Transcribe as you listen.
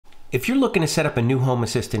If you're looking to set up a new Home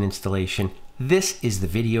Assistant installation, this is the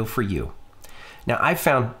video for you. Now, I've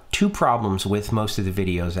found two problems with most of the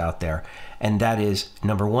videos out there, and that is,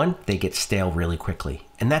 number one, they get stale really quickly.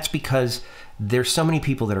 And that's because there's so many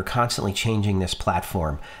people that are constantly changing this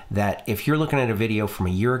platform that if you're looking at a video from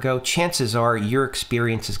a year ago, chances are your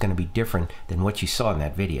experience is going to be different than what you saw in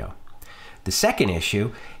that video. The second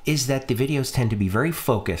issue is that the videos tend to be very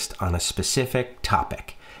focused on a specific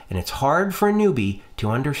topic. And it's hard for a newbie to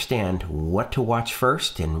understand what to watch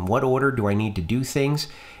first, in what order do I need to do things.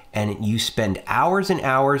 And you spend hours and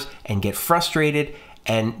hours and get frustrated.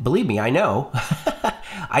 And believe me, I know.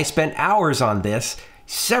 I spent hours on this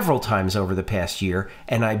several times over the past year,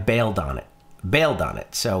 and I bailed on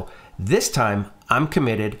it. So this time I'm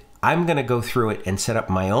committed. I'm going to go through it and set up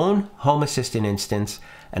my own Home Assistant instance.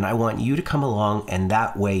 And I want you to come along, and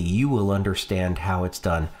that way you will understand how it's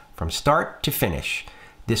done from start to finish.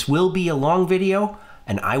 This will be a long video,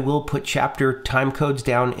 and I will put chapter time codes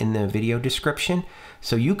down in the video description,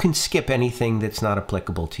 so you can skip anything that's not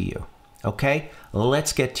applicable to you. Okay,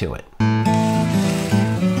 let's get to it.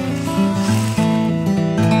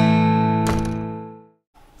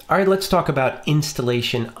 All right, let's talk about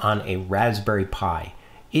installation on a Raspberry Pi.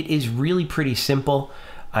 It is really pretty simple.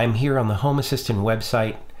 I'm here on the Home Assistant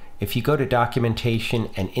website. If you go to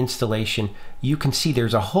documentation and installation, you can see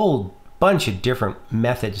there's a whole bunch of different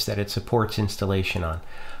methods that it supports installation on.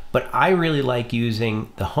 But I really like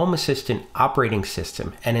using the Home Assistant operating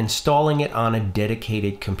system and installing it on a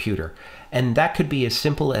dedicated computer. And that could be as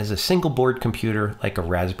simple as a single board computer like a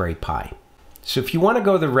Raspberry Pi. So if you want to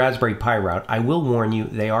go the Raspberry Pi route, I will warn you,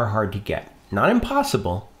 they are hard to get. Not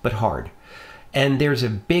impossible, but hard. And there's a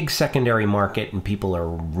big secondary market and people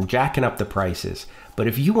are jacking up the prices. But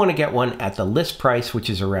if you want to get one at the list price, which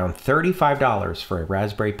is around $35 for a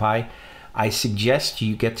Raspberry Pi, I suggest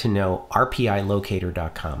you get to know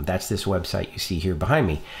rpilocator.com. That's this website you see here behind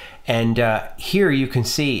me. And here you can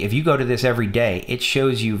see, if you go to this every day, it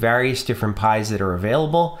shows you various different Pis that are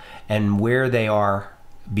available and where they are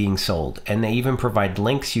being sold. And they even provide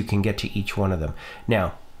links you can get to each one of them.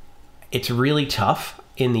 Now, it's really tough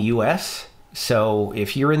in the US. So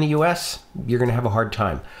if you're in the US, you're going to have a hard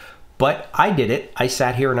time. But I did it. I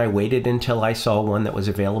sat here and I waited until I saw one that was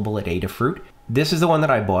available at Adafruit. This is the one that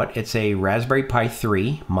I bought. It's a Raspberry Pi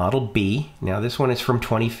 3 Model B. Now this one is from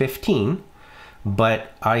 2015,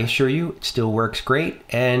 but I assure you it still works great,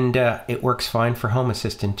 and it works fine for Home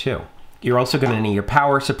Assistant too. You're also going to need your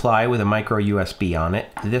power supply with a micro USB on it.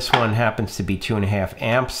 This one happens to be 2.5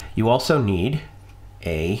 amps. You also need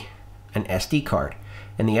an SD card,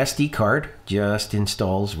 and the SD card just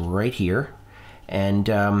installs right here,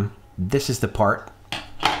 and this is the part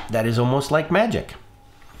that is almost like magic.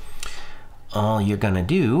 All you're gonna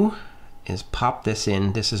do is pop this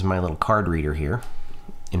in. This is my little card reader here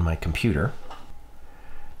in my computer.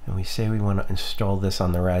 And we say we want to install this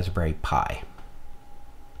on the Raspberry Pi.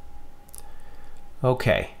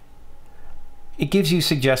 Okay. It gives you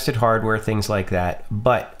suggested hardware, things like that.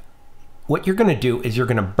 But what you're gonna do is you're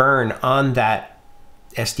gonna burn on that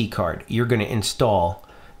SD card. You're gonna install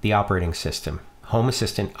the operating system, Home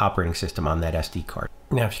Assistant operating system on that SD card.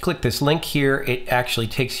 Now, if you click this link here, it actually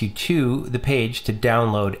takes you to the page to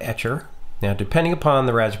download Etcher. Now, depending upon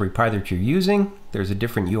the Raspberry Pi that you're using, there's a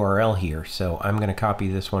different URL here. So I'm going to copy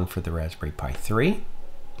this one for the Raspberry Pi 3.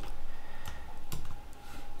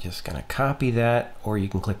 Just going to copy that, or you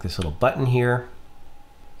can click this little button here.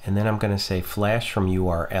 And then I'm going to say flash from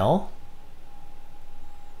URL.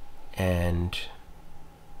 And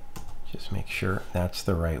just make sure that's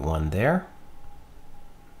the right one there.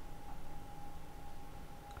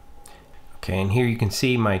 Okay, and here you can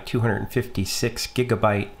see my 256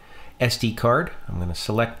 gigabyte SD card. I'm going to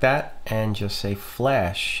select that and just say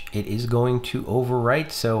flash. It is going to overwrite,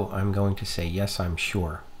 so I'm going to say yes, I'm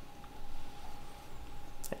sure.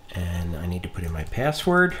 And I need to put in my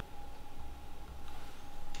password.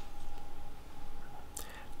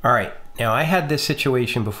 All right, now I had this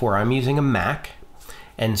situation before. I'm using a Mac,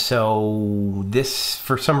 and so this,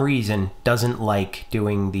 for some reason, doesn't like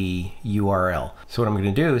doing the URL. So what I'm going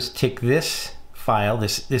to do is take this file,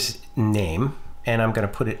 this name, and I'm going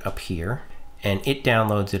to put it up here, and it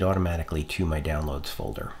downloads it automatically to my downloads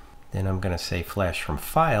folder. Then I'm going to say flash from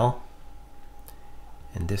file,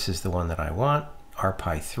 and this is the one that I want,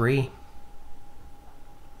 RPi 3.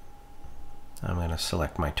 I'm going to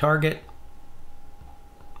select my target.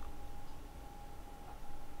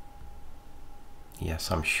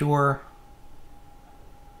 Yes, I'm sure.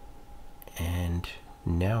 And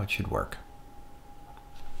now it should work.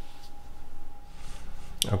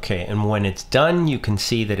 Okay, and when it's done, you can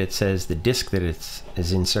see that it says the disk that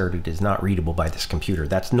is inserted is not readable by this computer.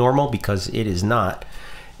 That's normal because it is not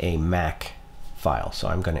a Mac file. So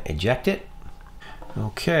I'm going to eject it.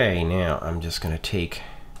 Okay, now I'm just going to take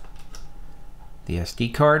the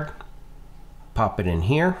SD card, pop it in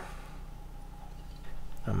here.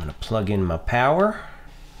 I'm going to plug in my power.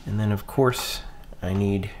 And then, of course, I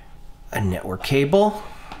need a network cable.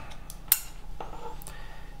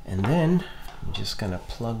 And then I'm just going to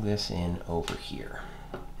plug this in over here.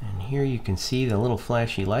 And here you can see the little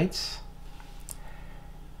flashy lights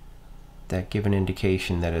that give an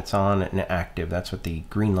indication that it's on and active. That's what the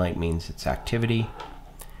green light means, it's activity.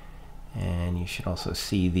 And you should also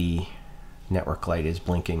see the network light is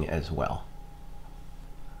blinking as well.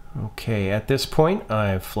 Okay, at this point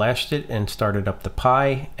I've flashed it and started up the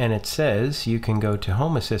Pi, and it says you can go to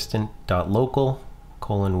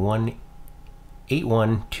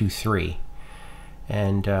homeassistant.local:18123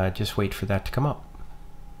 and just wait for that to come up.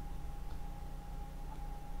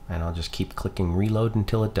 And I'll just keep clicking reload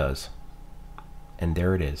until it does. And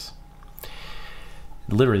there it is.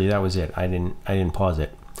 Literally, that was it. I didn't pause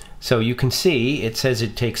it. So you can see it says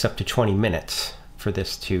it takes up to 20 minutes for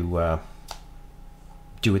this to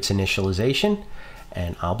do its initialization,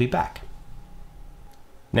 and I'll be back.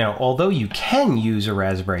 Now, although you can use a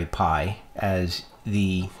Raspberry Pi as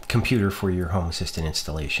the computer for your Home Assistant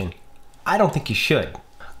installation, I don't think you should.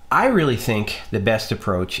 I really think the best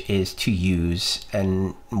approach is to use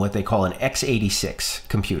what they call an x86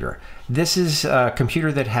 computer. This is a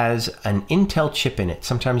computer that has an Intel chip in it.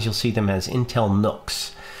 Sometimes you'll see them as Intel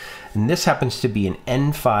NUCs. And this happens to be an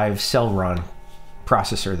N5 Celeron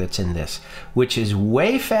processor that's in this, which is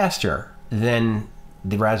way faster than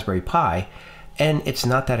the Raspberry Pi, and it's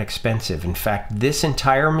not that expensive. In fact, this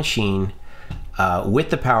entire machine with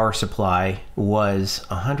the power supply was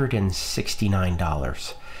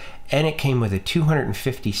 $169, and it came with a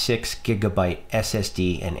 256 gigabyte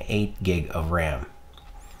SSD and 8 gig of RAM.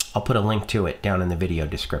 I'll put a link to it down in the video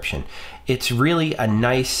description. It's really a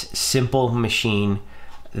nice, simple machine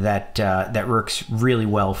that works really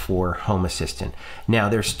well for Home Assistant. Now,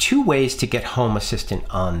 there's two ways to get Home Assistant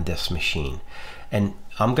on this machine, and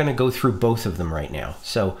I'm going to go through both of them right now.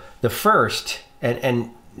 So the first,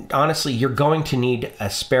 and honestly, you're going to need a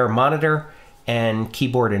spare monitor and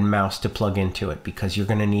keyboard and mouse to plug into it, because you're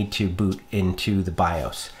going to need to boot into the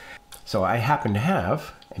BIOS. So I happen to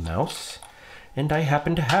have a mouse, and I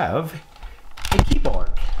happen to have a keyboard.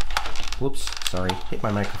 Whoops, sorry, hit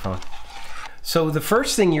my microphone. So the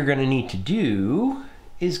first thing you're going to need to do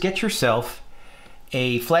is get yourself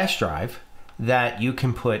a flash drive that you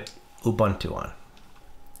can put Ubuntu on.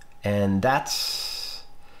 And that's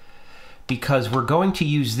because we're going to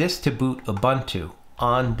use this to boot Ubuntu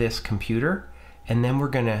on this computer, and then we're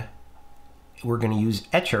gonna use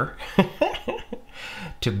Etcher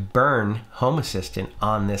to burn Home Assistant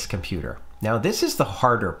on this computer. Now, this is the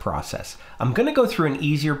harder process. I'm going to go through an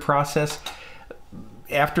easier process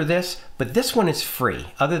after this, but this one is free.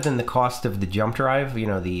 Other than the cost of the jump drive, you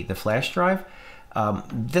know, the flash drive,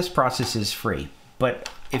 this process is free. But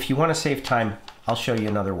if you want to save time, I'll show you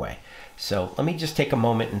another way. So let me just take a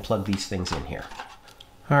moment and plug these things in here.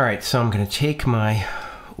 All right, so I'm going to take my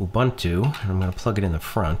Ubuntu and I'm going to plug it in the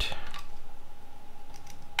front.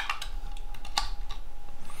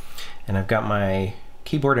 And I've got my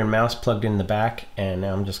keyboard and mouse plugged in the back, and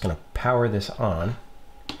now I'm just going to power this on.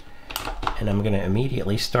 And I'm going to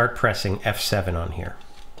immediately start pressing F7 on here.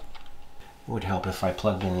 It would help if I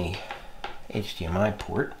plugged in the HDMI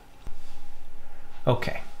port.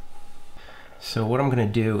 Okay. So what I'm going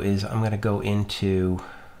to do is I'm going to go into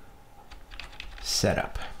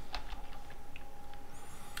Setup.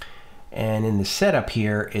 And in the Setup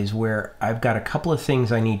here is where I've got a couple of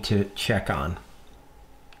things I need to check on.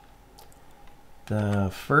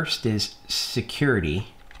 The first is security,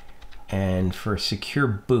 and for secure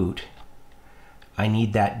boot, I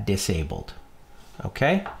need that disabled.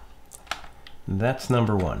 Okay, that's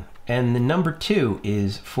number one. And the number two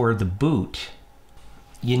is for the boot,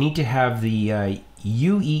 you need to have the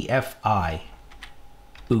UEFI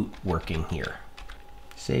boot working here.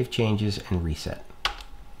 Save changes and reset.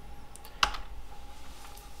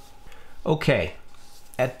 Okay,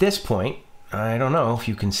 at this point, I don't know if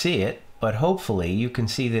you can see it, but hopefully you can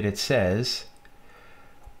see that it says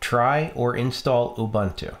try or install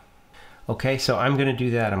Ubuntu. Okay, so I'm going to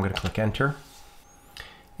do that. I'm going to click enter.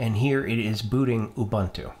 And here it is booting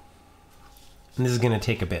Ubuntu. And this is going to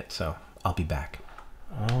take a bit, so I'll be back.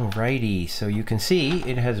 Alrighty, so you can see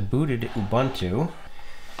it has booted Ubuntu.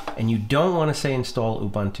 And you don't want to say install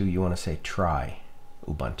Ubuntu, you want to say try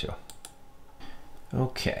Ubuntu.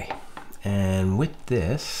 Okay, And with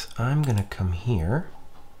this, I'm going to come here.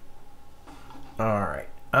 All right,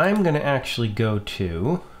 I'm going to actually go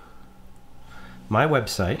to my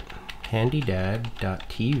website,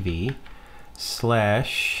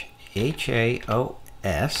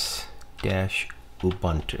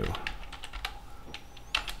 HandyDad.TV/HAOS-Ubuntu.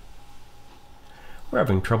 We're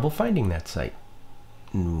having trouble finding that site.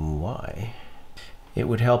 Why? It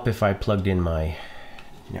would help if I plugged in my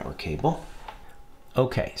network cable.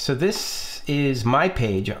 Okay, so this is my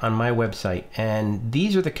page on my website, and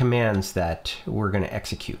these are the commands that we're going to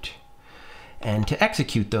execute. And to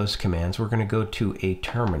execute those commands, we're going to go to a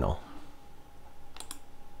terminal.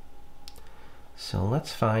 So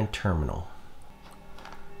let's find terminal.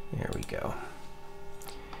 There we go.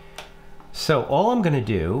 So all I'm going to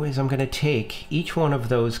do is I'm going to take each one of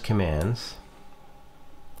those commands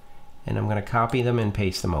and I'm going to copy them and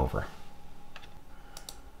paste them over.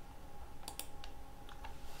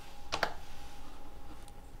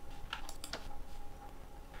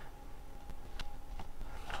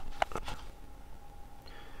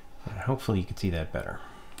 Hopefully you can see that better.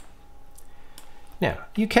 Now,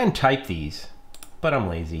 you can type these, but I'm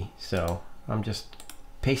lazy, so I'm just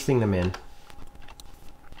pasting them in.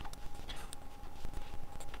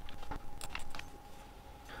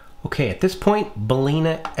 Okay, at this point,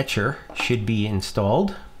 Balena Etcher should be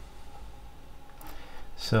installed.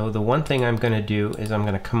 So the one thing I'm going to do is I'm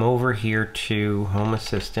going to come over here to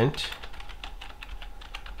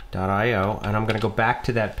homeassistant.io, and I'm going to go back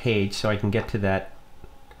to that page so I can get to that.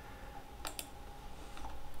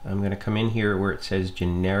 I'm going to come in here where it says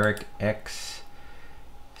generic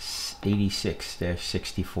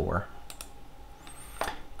x86-64.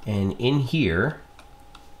 And in here,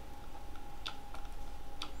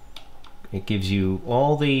 it gives you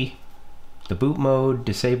all the boot mode,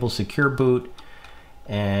 disable secure boot,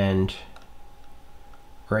 and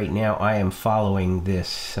right now I am following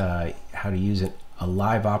this how to use a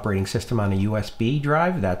live operating system on a USB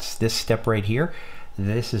drive. That's this step right here.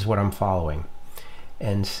 This is what I'm following.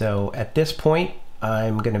 And so at this point,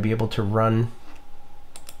 I'm going to be able to run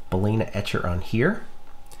Balena Etcher on here.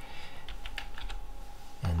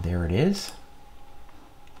 And there it is.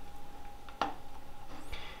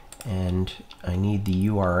 And I need the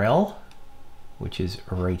URL, which is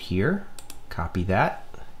right here. Copy that.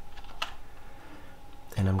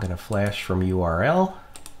 And I'm going to flash from URL.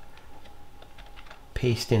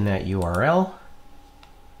 Paste in that URL.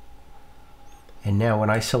 And now when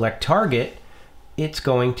I select target, it's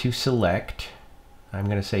going to select, I'm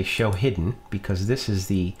going to say show hidden because this is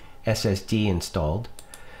the SSD installed,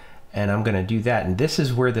 and I'm going to do that, and this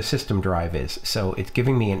is where the system drive is. So it's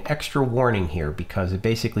giving me an extra warning here because it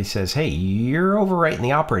basically says, hey, you're overwriting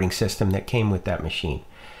the operating system that came with that machine.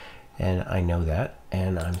 And I know that,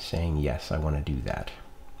 and I'm saying yes, I want to do that.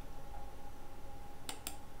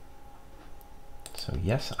 So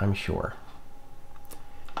yes, I'm sure.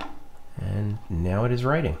 And now it is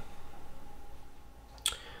writing.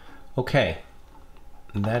 Okay,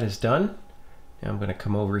 that is done. Now I'm going to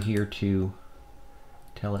come over here to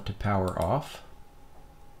tell it to power off.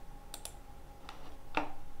 All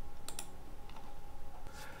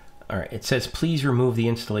right, it says please remove the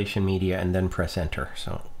installation media and then press enter.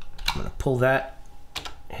 So I'm going to pull that,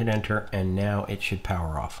 hit enter, and now it should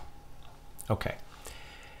power off. Okay.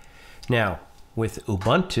 Now with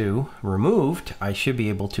Ubuntu removed, I should be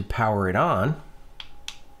able to power it on.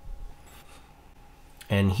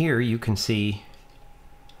 And here you can see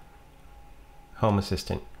Home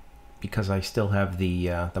Assistant because I still have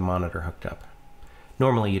the monitor hooked up.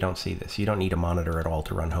 Normally you don't see this. You don't need a monitor at all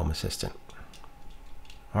to run Home Assistant.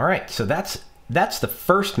 All right, so that's the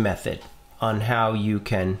first method on how you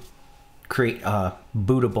can create a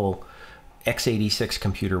bootable x86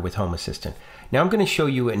 computer with Home Assistant. Now I'm going to show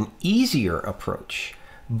you an easier approach,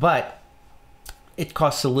 but it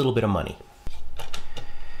costs a little bit of money.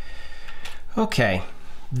 Okay.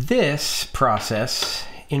 This process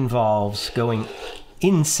involves going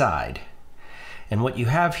inside. And what you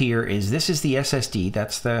have here is this is the SSD.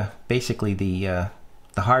 That's basically the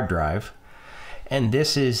hard drive. And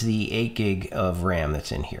this is the 8 gig of RAM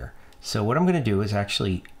that's in here. So what I'm going to do is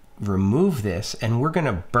actually remove this, and we're going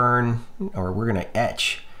to burn, or we're going to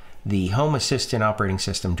etch the Home Assistant operating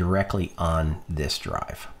system directly on this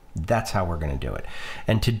drive. That's how we're going to do it.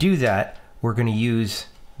 And to do that, we're going to use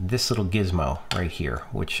this little gizmo right here,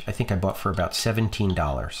 which I think I bought for about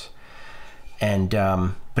 $17. And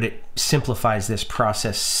but it simplifies this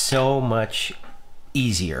process so much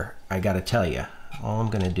easier, I gotta tell you. All I'm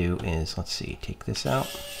gonna do is, let's see, take this out.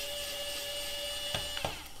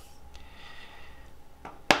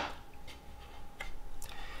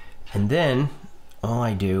 And then all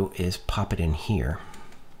I do is pop it in here.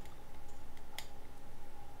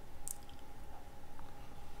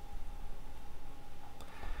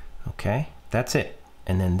 Okay, that's it.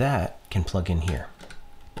 And then that can plug in here.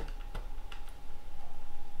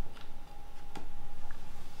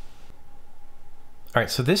 All right,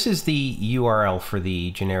 so this is the URL for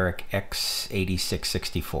the generic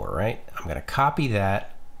x8664, right? I'm going to copy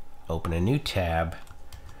that, open a new tab,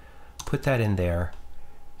 put that in there,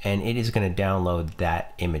 and it is going to download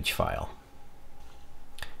that image file.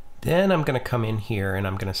 Then I'm going to come in here and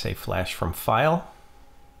I'm going to say flash from file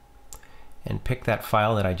and pick that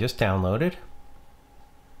file that I just downloaded.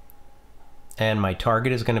 And my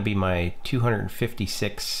target is going to be my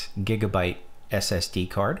 256 gigabyte SSD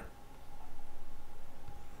card.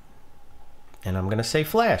 And I'm going to say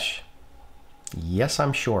flash. Yes,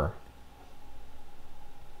 I'm sure.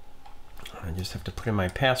 I just have to put in my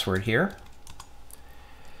password here.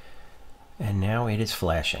 And now it is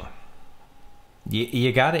flashing.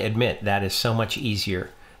 You got to admit that is so much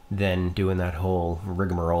easier than doing that whole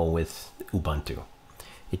rigmarole with Ubuntu.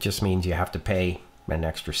 It just means you have to pay an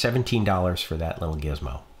extra $17 for that little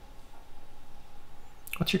gizmo.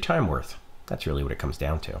 What's your time worth? That's really what it comes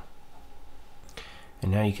down to.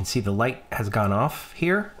 And now you can see the light has gone off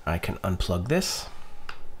here. I can unplug this.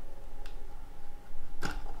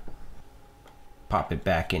 Pop it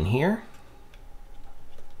back in here.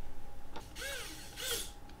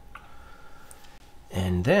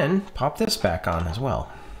 And then pop this back on as well.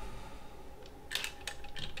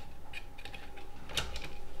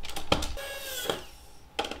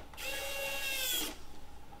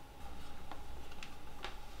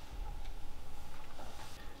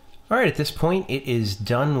 All right, at this point, it is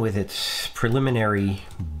done with its preliminary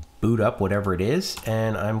boot up, whatever it is,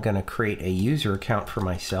 and I'm going to create a user account for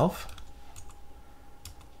myself.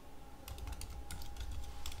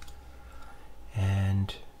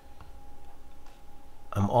 And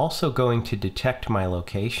I'm also going to detect my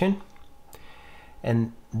location.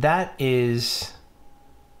 And that is,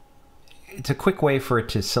 it's a quick way for it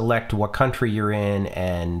to select what country you're in,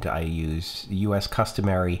 and I use US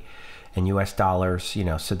customary and US dollars, you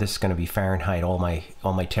know, so this is going to be Fahrenheit. All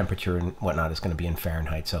my temperature and whatnot is going to be in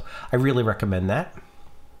Fahrenheit. So I really recommend that.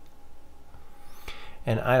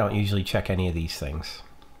 And I don't usually check any of these things.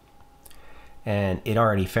 And it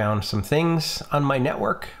already found some things on my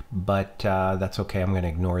network, but that's okay. I'm going to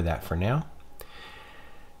ignore that for now.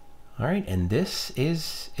 All right, and this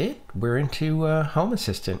is it. We're into Home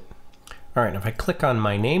Assistant. All right, if I click on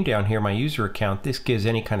my name down here, my user account, this gives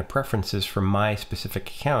any kind of preferences for my specific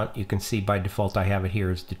account. You can see by default I have it here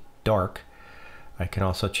as dark. I can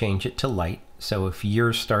also change it to light. So if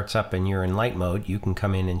yours starts up and you're in light mode, you can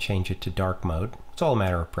come in and change it to dark mode. It's all a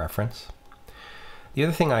matter of preference. The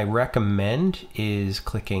other thing I recommend is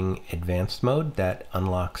clicking advanced mode. That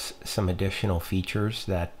unlocks some additional features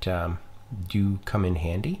that do come in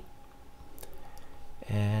handy.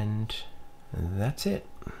 And that's it.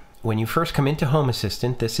 When you first come into Home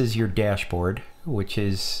Assistant, this is your dashboard, which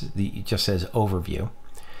is it just says overview.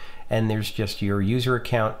 And there's just your user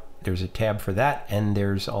account. There's a tab for that, and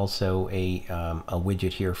there's also a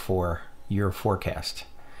widget here for your forecast,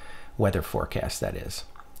 weather forecast, that is.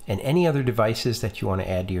 And any other devices that you want to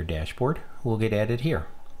add to your dashboard will get added here.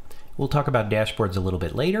 We'll talk about dashboards a little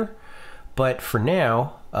bit later, but for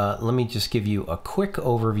now, let me just give you a quick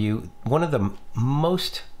overview. One of the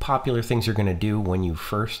most popular things you're going to do when you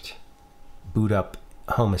first boot up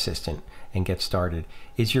Home Assistant and get started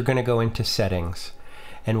is you're going to go into settings,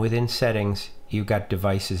 and within settings you've got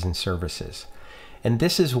devices and services, and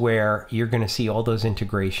this is where you're going to see all those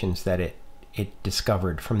integrations that it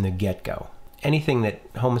discovered from the get-go. Anything that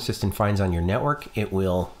Home Assistant finds on your network, it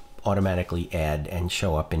will automatically add and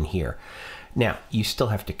show up in here. Now, you still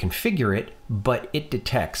have to configure it, but it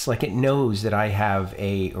detects, like it knows that I have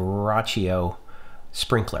a Rachio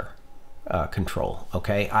sprinkler control,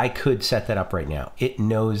 okay? I could set that up right now. It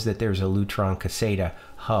knows that there's a Lutron Caseta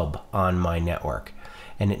hub on my network,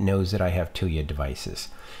 and it knows that I have Tuya devices.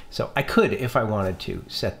 So I could, if I wanted to,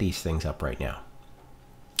 set these things up right now,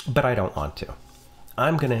 but I don't want to.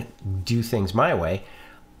 I'm gonna do things my way.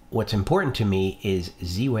 What's important to me is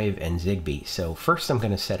Z-Wave and Zigbee. So first I'm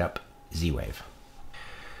gonna set up Z-Wave.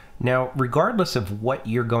 Now, regardless of what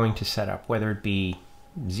you're going to set up, whether it be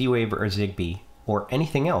Z-Wave or Zigbee or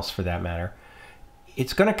anything else for that matter,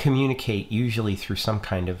 it's going to communicate usually through some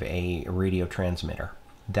kind of a radio transmitter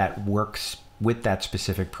that works with that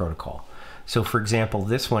specific protocol. So for example,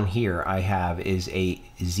 this one here I have is a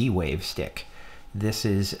Z-Wave stick. This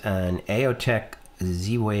is an AOTech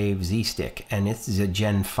Z-Wave Z-Stick, and it's a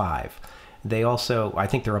Gen 5. They also, I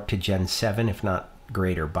think they're up to Gen 7, if not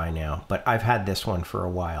greater by now, but I've had this one for a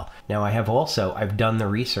while. Now I've done the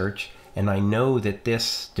research, and I know that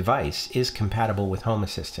this device is compatible with Home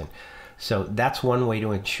Assistant. So that's one way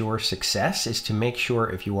to ensure success, is to make sure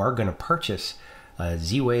if you are going to purchase a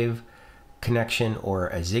Z-Wave connection or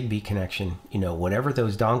a Zigbee connection, you know, whatever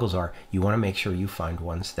those dongles are, you want to make sure you find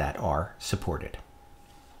ones that are supported.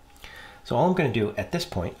 So all I'm going to do at this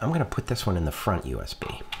point, I'm going to put this one in the front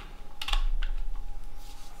USB.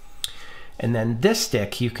 And then this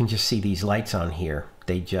stick, you can just see these lights on here.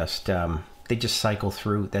 They just cycle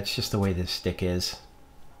through. That's just the way this stick is.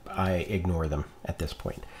 I ignore them at this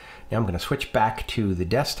point. Now I'm going to switch back to the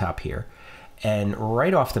desktop here. And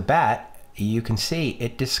right off the bat, you can see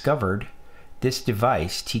it discovered this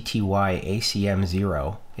device, TTY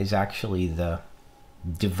ACM0, is actually the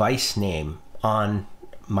device name on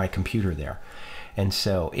my computer there. And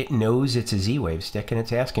so it knows it's a Z-Wave stick, and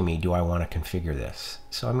it's asking me, do I want to configure this?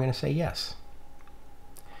 So I'm going to say yes.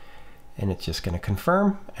 And it's just going to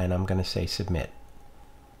confirm, and I'm going to say submit.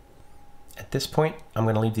 At this point, I'm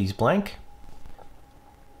going to leave these blank.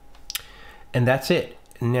 And that's it.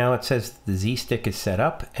 Now it says the Z stick is set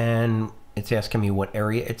up, and it's asking me what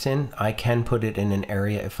area it's in. I can put it in an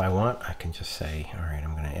area if I want. I can just say, all right,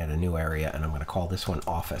 I'm going to add a new area, and I'm going to call this one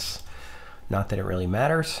Office. Not that it really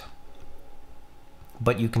matters,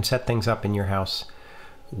 but you can set things up in your house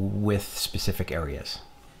with specific areas.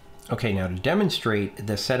 Okay, now to demonstrate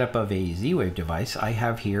the setup of a Z-Wave device, I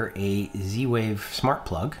have here a Z-Wave smart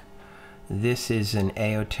plug. This is an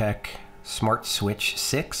AOTech Smart Switch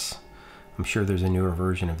 6. I'm sure there's a newer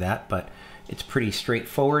version of that, but it's pretty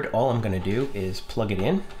straightforward. All I'm going to do is plug it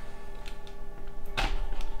in,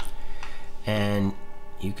 and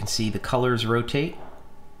you can see the colors rotate.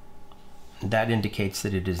 That indicates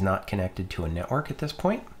that it is not connected to a network at this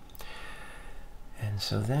point. And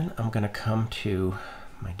so then I'm going to come to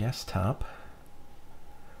my desktop,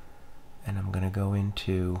 and I'm going to go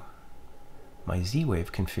into my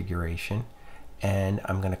Z-Wave configuration, and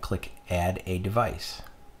I'm going to click Add a Device.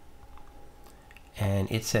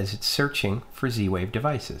 And it says it's searching for Z-Wave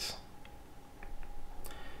devices.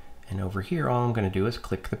 And over here, all I'm going to do is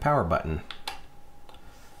click the power button.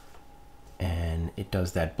 And it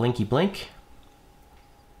does that blinky blink.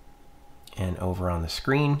 And over on the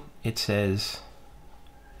screen, it says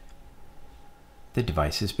the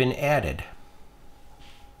device has been added.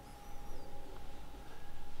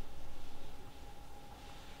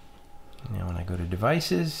 Now when I go to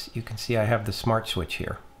devices, you can see I have the smart switch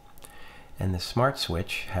here. And the smart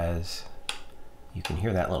switch has, you can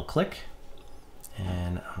hear that little click.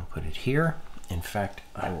 And I'll put it here. In fact,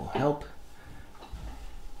 I will help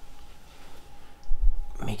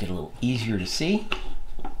make it a little easier to see.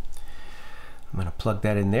 I'm going to plug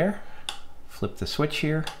that in there, flip the switch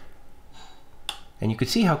here, and you can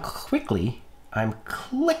see how quickly I'm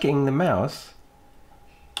clicking the mouse,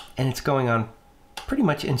 and it's going on pretty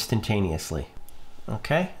much instantaneously.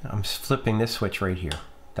 Okay, I'm flipping this switch right here.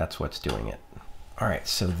 That's what's doing it. All right,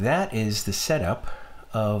 so that is the setup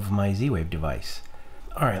of my Z-Wave device.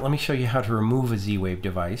 All right, let me show you how to remove a Z-Wave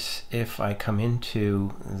device. If I come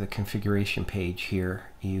into the configuration page here,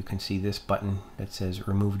 you can see this button that says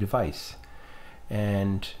Remove Device.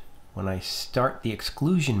 And when I start the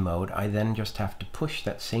exclusion mode, I then just have to push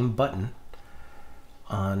that same button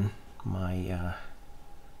on my,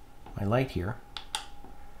 my light here,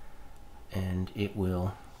 and it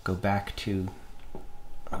will go back to,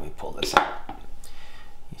 let me pull this out.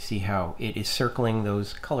 You see how it is circling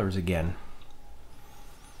those colors again.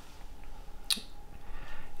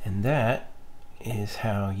 And that is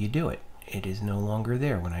how you do it. It is no longer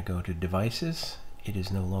there. When I go to devices, it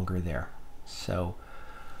is no longer there. So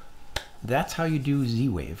that's how you do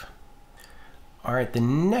Z-Wave. All right, the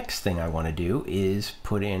next thing I want to do is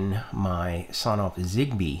put in my Sonoff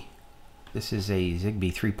Zigbee. This is a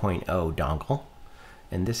Zigbee 3.0 dongle,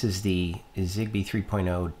 and this is the Zigbee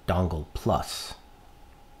 3.0 dongle plus.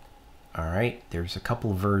 All right, there's a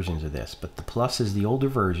couple versions of this, but the plus is the older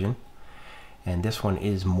version, and this one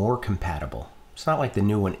is more compatible. It's not like the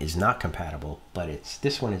new one is not compatible, but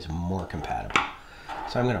this one is more compatible.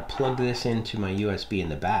 So I'm going to plug this into my USB in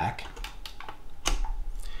the back,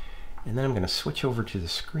 and then I'm going to switch over to the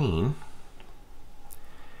screen,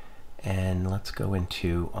 and let's go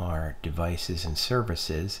into our devices and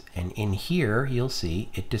services, and in here you'll see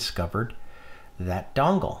it discovered that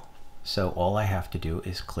dongle. So all I have to do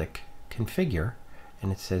is click configure,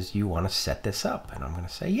 and it says you want to set this up, and I'm going to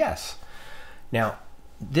say yes. Now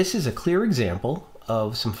this is a clear example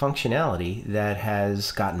of some functionality that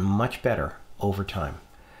has gotten much better over time,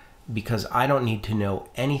 because I don't need to know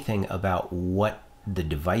anything about what the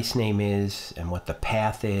device name is and what the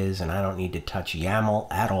path is, and I don't need to touch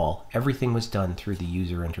YAML at all. Everything was done through the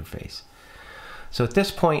user interface. So at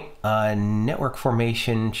this point, network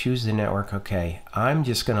formation, choose the network. Okay, I'm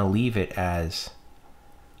just going to leave it as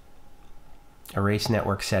erase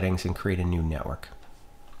network settings and create a new network.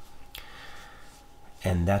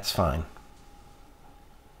 And that's fine.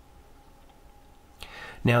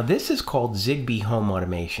 Now this is called Zigbee Home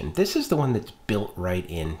Automation. This is the one that's built right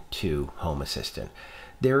into Home Assistant.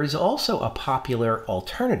 There is also a popular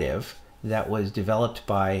alternative that was developed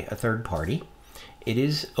by a third party. It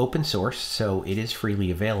is open source, so it is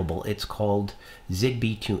freely available. It's called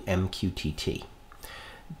Zigbee to MQTT.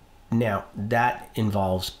 Now that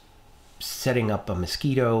involves setting up a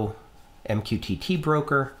Mosquito MQTT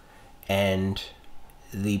broker, and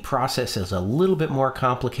the process is a little bit more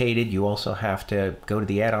complicated. You also have to go to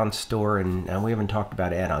the add-on store, and we haven't talked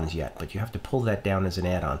about add-ons yet, but you have to pull that down as an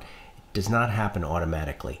add-on. It does not happen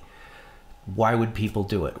automatically. Why would people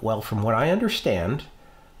do it? Well, from what I understand,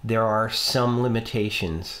 there are some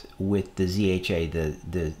limitations with the ZHA,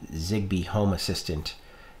 the Zigbee Home Assistant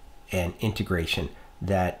and integration,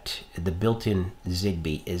 that the built-in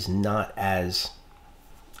Zigbee is not as,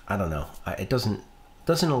 I don't know, it doesn't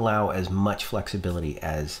allow as much flexibility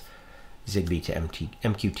as Zigbee to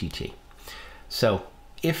MQTT. So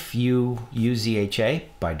if you use ZHA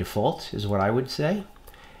by default is what I would say.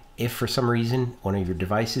 If for some reason one of your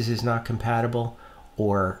devices is not compatible,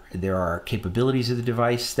 or there are capabilities of the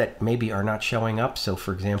device that maybe are not showing up. So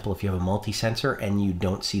for example, if you have a multi-sensor and you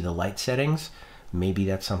don't see the light settings, maybe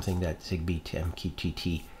that's something that Zigbee to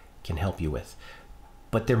MQTT can help you with.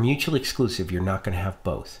 But they're mutually exclusive. You're not going to have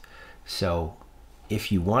both. So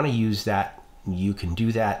if you want to use that, you can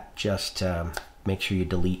do that. Just make sure you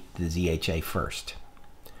delete the ZHA first.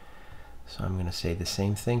 So I'm going to say the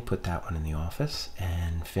same thing, put that one in the office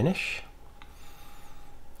and finish.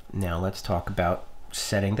 Now let's talk about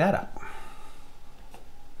setting that up.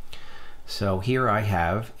 So here I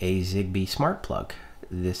have a Zigbee smart plug.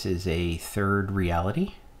 This is a third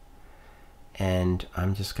reality, and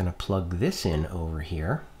I'm just going to plug this in over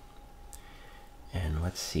here. And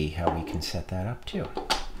let's see how we can set that up too.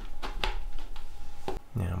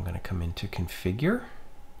 Now I'm going to come into configure,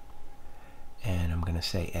 and I'm going to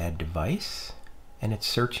say add device, and it's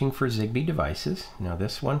searching for Zigbee devices. Now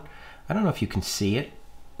this one, I don't know if you can see it,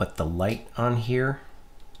 but the light on here,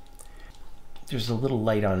 there's a little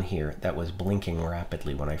light on here that was blinking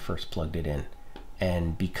rapidly when I first plugged it in.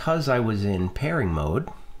 And because I was in pairing mode,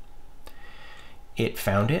 it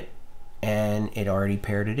found it and it already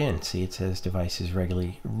paired it in. See, it says device is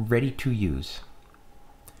ready to use.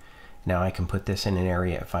 Now I can put this in an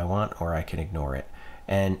area if I want, or I can ignore it.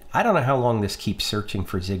 And I don't know how long this keeps searching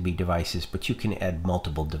for Zigbee devices, but you can add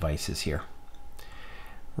multiple devices here.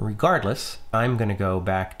 Regardless, I'm going to go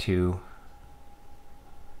back to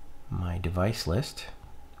my device list,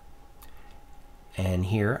 and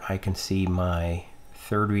here I can see my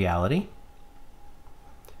third reality,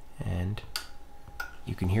 and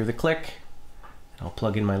you can hear the click. I'll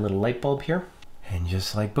plug in my little light bulb here, and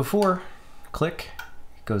just like before, click,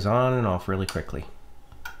 it goes on and off really quickly.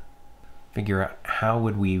 Figure out how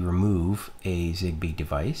would we remove a Zigbee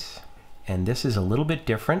device, and this is a little bit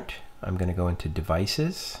different. I'm going to go into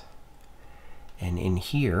devices, and in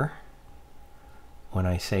here, when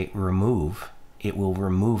I say remove, it will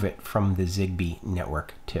remove it from the Zigbee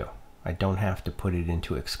network too. I don't have to put it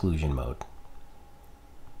into exclusion mode.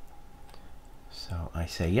 So I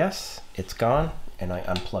say yes, it's gone, and I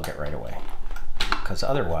unplug it right away, because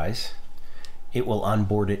otherwise it will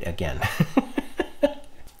onboard it again.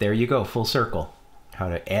 There you go, full circle. How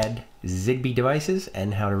to add Zigbee devices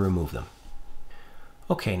and how to remove them.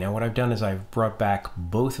 Okay, now what I've done is I've brought back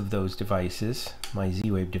both of those devices, my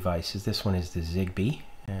Z-Wave devices. This one is the Zigbee,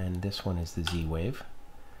 and this one is the Z-Wave.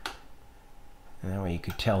 And that way you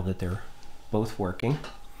could tell that they're both working.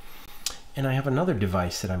 And I have another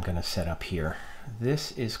device that I'm going to set up here.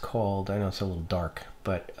 This is called, I know it's a little dark,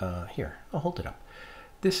 but here, I'll hold it up.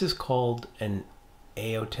 This is called an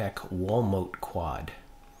AOTech Wall Moat Quad.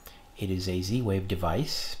 It is a Z-Wave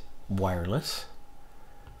device, wireless,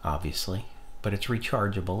 obviously, but it's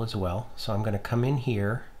rechargeable as well. So I'm going to come in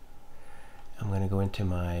here, I'm going to go into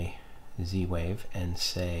my Z-Wave and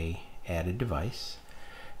say add a device,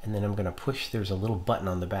 and then I'm going to push, there's a little button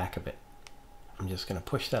on the back of it. I'm just going to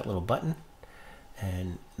push that little button,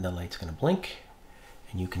 and the light's going to blink,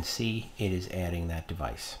 and you can see it is adding that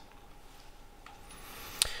device.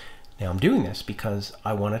 Now I'm doing this because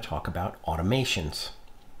I want to talk about automations.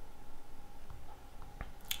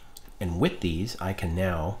 And with these, I can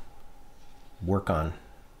now work on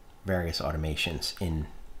various automations in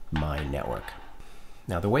my network.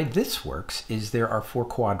 Now the way this works is there are 4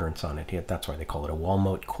 quadrants on it. That's why they call it a wall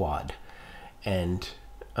mount quad. And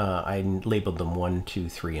I labeled them 1, 2,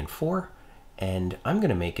 3, and 4. And I'm going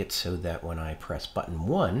to make it so that when I press button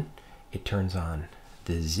 1, it turns on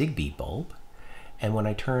the Zigbee bulb. And when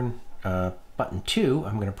I turn button 2,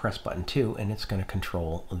 I'm going to press button 2, and it's going to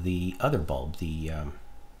control the other bulb, the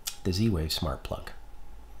Z-Wave smart plug.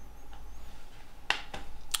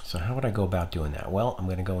 So how would I go about doing that? Well, I'm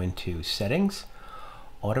going to go into Settings,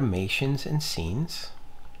 Automations and Scenes,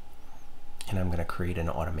 and I'm going to create an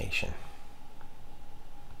automation.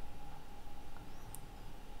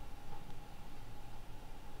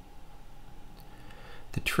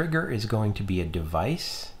 The trigger is going to be a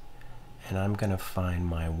device, and I'm going to find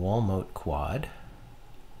my wall mount quad,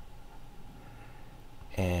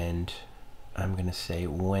 and I'm going to say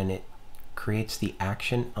when it creates the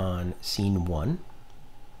action on scene 1,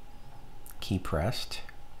 key pressed,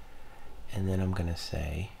 and then I'm going to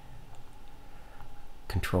say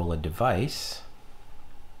control a device,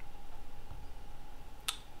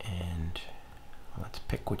 and let's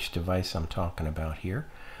pick which device I'm talking about here.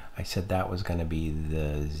 I said that was going to be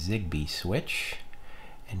the Zigbee switch,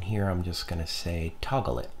 and here I'm just going to say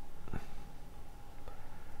toggle it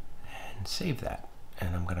and save that,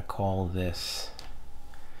 and I'm going to call this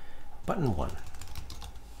button 1.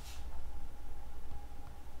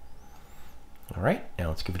 All right, now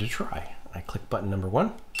let's give it a try. I click button number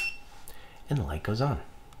 1 and the light goes on.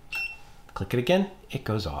 Click it again, it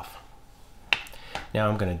goes off. Now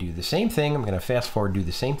I'm going to do the same thing. I'm going to fast forward, do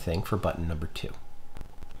the same thing for button number 2.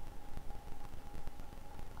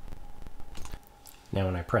 Now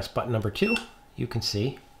when I press button number 2, you can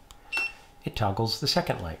see it toggles the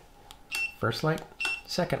second light. First light,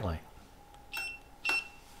 second light.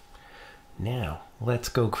 Now let's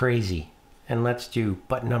go crazy and let's do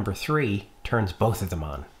button number 3, turns both of them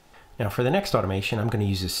on. Now for the next automation, I'm going to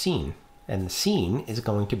use a scene, and the scene is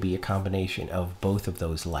going to be a combination of both of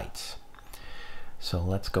those lights. So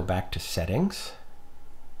let's go back to Settings,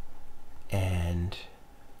 and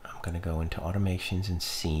I'm going to go into Automations and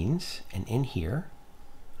Scenes, and in here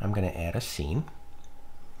I'm going to add a scene,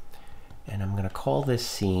 and I'm going to call this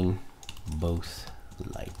scene both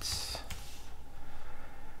lights.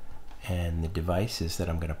 And the devices that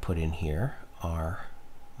I'm going to put in here are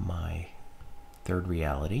my third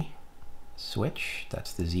reality switch,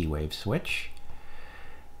 that's the Z-Wave switch,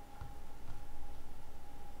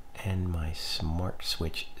 and my smart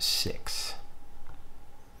switch 6.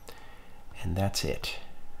 And that's it.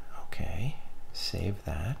 Okay, save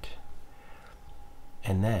that.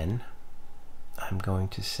 And then I'm going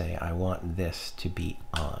to say I want this to be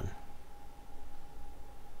on.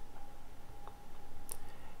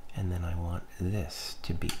 And then I want this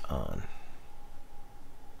to be on.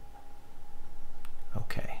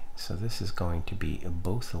 Okay, so this is going to be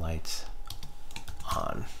both lights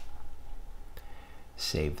on.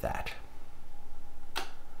 Save that.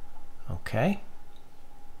 Okay.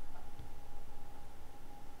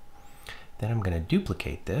 Then I'm going to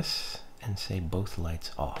duplicate this and say both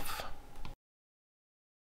lights off.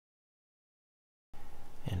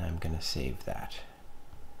 And I'm going to save that.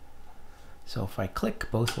 So if I click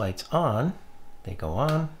both lights on, they go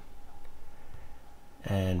on,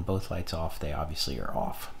 and both lights off, they obviously are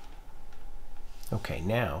off. Okay,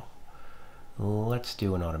 now let's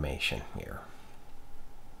do an automation here.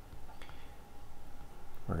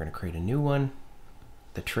 We're going to create a new one.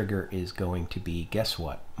 The trigger is going to be, guess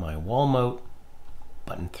what? My wall mount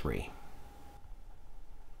button 3.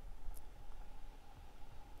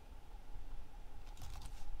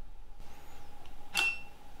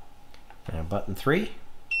 Now button 3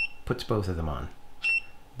 puts both of them on,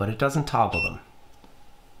 but it doesn't toggle them.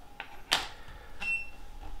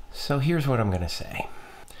 So here's what I'm going to say.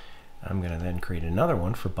 I'm going to then create another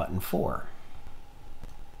one for button 4.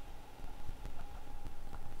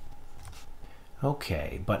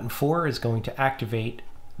 Okay, button 4 is going to activate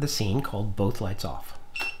the scene called both lights off.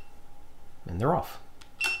 And they're off.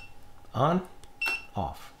 On,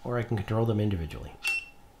 off, or I can control them individually.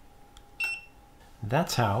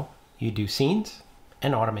 That's how you do scenes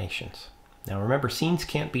and automations. Now remember, scenes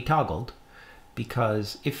can't be toggled,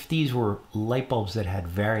 because if these were light bulbs that had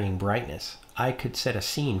varying brightness, I could set a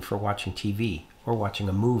scene for watching TV or watching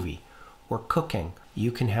a movie or cooking.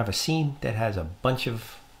 You can have a scene that has a bunch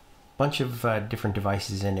of different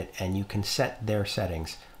devices in it, and you can set their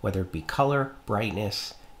settings, whether it be color,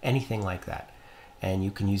 brightness, anything like that. And you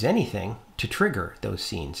can use anything to trigger those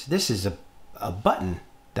scenes. This is a button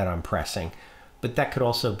that I'm pressing, but that could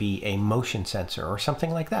also be a motion sensor or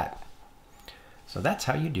something like that. So that's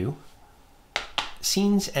how you do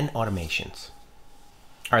scenes and automations.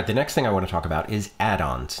 All right, the next thing I want to talk about is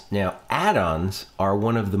add-ons. Now, add-ons are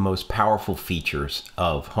one of the most powerful features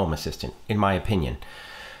of Home Assistant, in my opinion.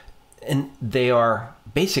 And they are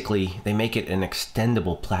basically, they make it an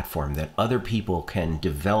extendable platform that other people can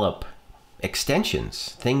develop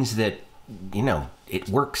extensions, things that, you know, it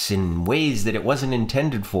works in ways that it wasn't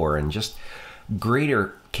intended for, and just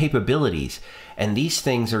greater capabilities. And these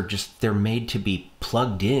things are just, they're made to be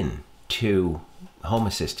plugged in to Home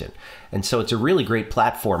Assistant. And so it's a really great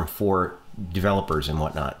platform for developers and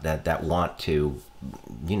whatnot that want to,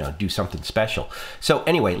 you know, do something special. So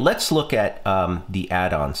anyway, let's look at the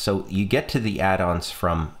add-ons. So you get to the add-ons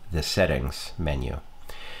from the settings menu.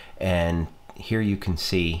 And here you can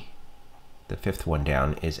see the fifth one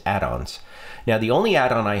down is add-ons. Now, the only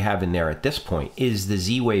add-on I have in there at this point is the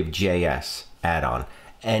Z-Wave JS add-on.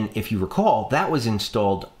 And if you recall, that was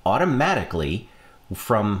installed automatically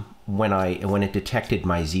from when it detected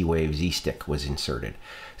my Z-Wave Z-Stick was inserted.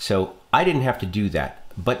 So I didn't have to do that,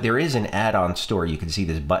 but there is an add-on store. You can see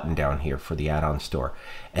this button down here for the add-on store.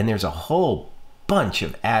 And there's a whole bunch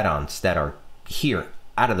of add-ons that are here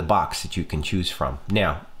out of the box that you can choose from.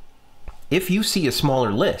 Now, if you see a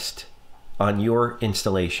smaller list on your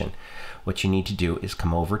installation, what you need to do is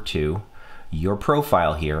come over to your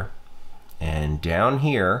profile here, and down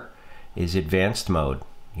here is advanced mode.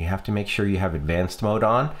 You have to make sure you have advanced mode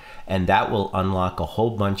on, and that will unlock a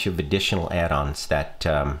whole bunch of additional add-ons that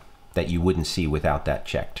that you wouldn't see without that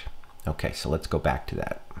checked. Okay, so let's go back to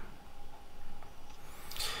that.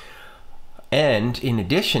 And in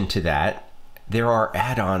addition to that, there are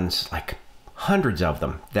add-ons, like hundreds of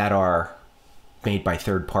them, that are made by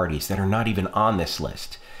third parties that are not even on this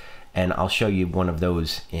list. And I'll show you one of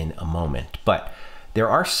those in a moment. But there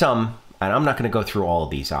are some, and I'm not going to go through all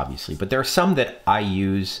of these, obviously, but there are some that I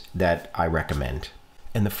use that I recommend.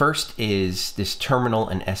 And the first is this terminal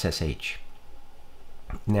and SSH.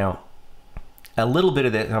 Now, a little bit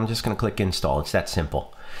of that, I'm just going to click install. It's that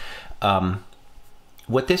simple.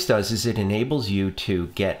 What this does is it enables you to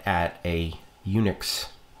get at a Unix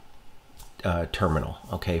terminal,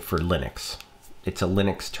 okay, for Linux. It's a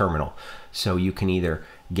Linux terminal. So you can either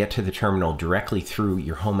get to the terminal directly through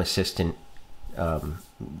your Home Assistant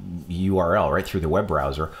URL, right, through the web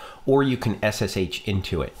browser, or you can SSH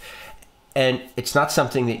into it. And it's not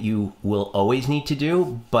something that you will always need to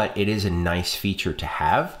do, but it is a nice feature to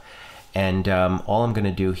have. And all I'm going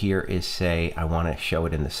to do here is say I want to show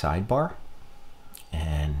it in the sidebar,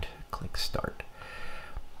 and click start.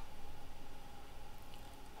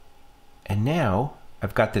 And now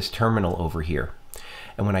I've got this terminal over here.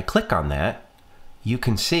 And when I click on that, you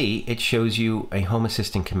can see it shows you a Home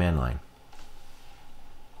Assistant command line.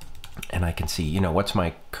 And I can see, you know, what's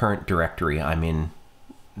my current directory. I'm in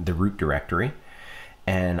the root directory,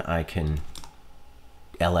 and I can,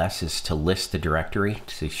 ls is to list the directory,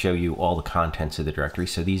 to show you all the contents of the directory.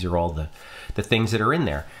 So these are all the things that are in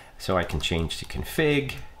there. So I can change to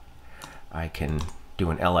config. I can do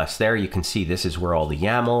an ls there. You can see this is where all the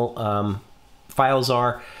YAML files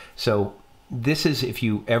are. So this is if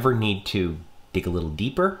you ever need to dig a little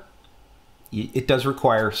deeper. It does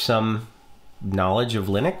require some knowledge of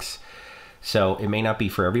Linux, so it may not be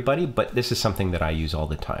for everybody, but this is something that I use all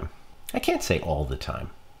the time. I can't say all the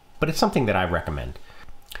time, but it's something that I recommend.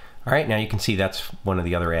 All right, now you can see that's one of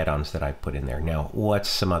the other add-ons that I put in there. Now, what's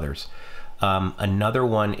some others? Another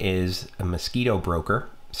one is a mosquito broker.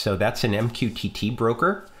 So that's an MQTT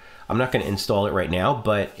broker. I'm not going to install it right now,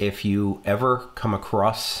 but if you ever come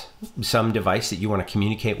across some device that you want to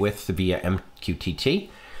communicate with via MQTT,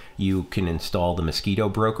 you can install the mosquito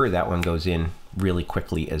broker. That one goes in really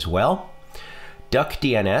quickly as well.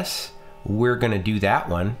 DuckDNS, we're going to do that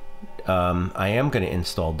one. I am going to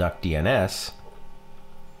install DuckDNS.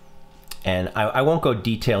 And I won't go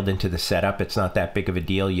detailed into the setup. It's not that big of a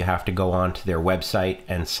deal. You have to go onto their website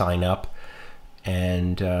and sign up.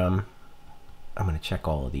 And I'm going to check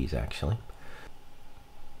all of these actually.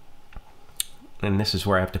 And this is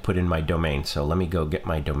where I have to put in my domain. So let me go get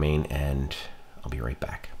my domain and I'll be right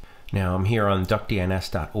back. Now I'm here on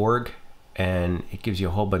duckdns.org, and it gives you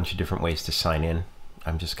a whole bunch of different ways to sign in.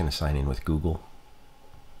 I'm just going to sign in with Google.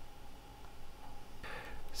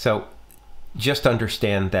 So just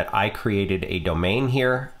understand that I created a domain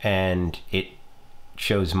here, and it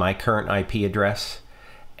shows my current IP address,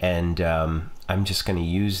 and I'm just going to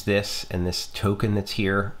use this and this token that's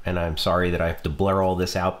here, and I'm sorry that I have to blur all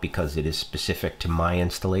this out because it is specific to my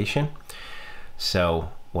installation.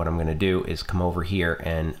 So what I'm going to do is come over here,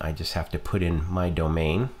 and I just have to put in my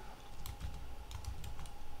domain.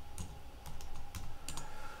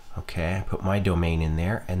 Okay, I put my domain in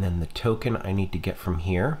there, and then the token I need to get from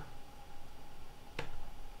here.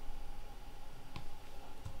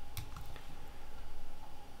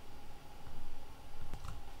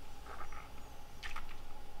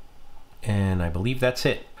 And I believe that's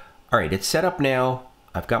it. All right, it's set up now.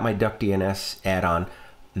 I've got my DuckDNS add-on.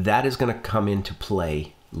 That is going to come into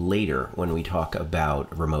play later when we talk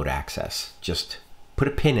about remote access. Just put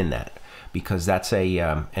a pin in that because that's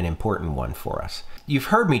an important one for us. You've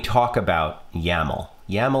heard me talk about YAML.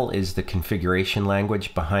 YAML is the configuration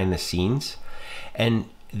language behind the scenes. And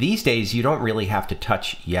these days, you don't really have to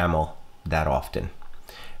touch YAML that often.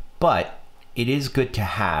 But it is good to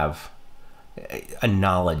have a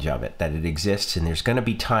knowledge of it, that it exists, and there's going to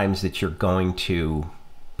be times that you're going to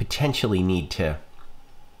potentially need to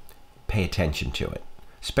pay attention to it,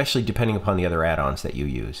 especially depending upon the other add-ons that you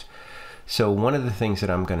use. So one of the things that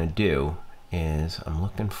I'm going to do is I'm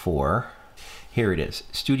looking for, here it is,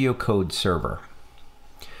 Studio Code Server.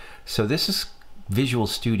 So this is Visual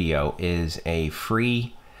Studio is a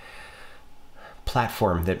free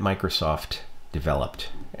platform that Microsoft developed,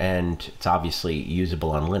 and it's obviously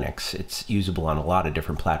usable on Linux. It's usable on a lot of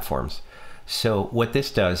different platforms. So what this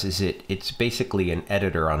does is it's basically an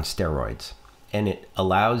editor on steroids, and it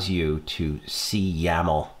allows you to see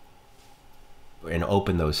YAML and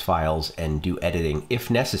open those files and do editing if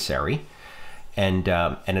necessary, and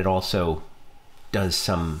it also does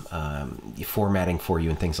some formatting for you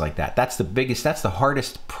and things like that. That's the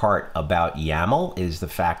hardest part about YAML, is the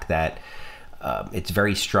fact that it's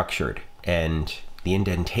very structured, and the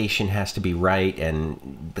indentation has to be right,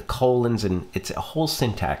 and the colons, and it's a whole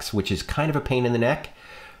syntax, which is kind of a pain in the neck.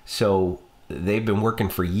 So they've been working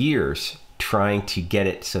for years trying to get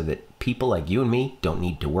it so that people like you and me don't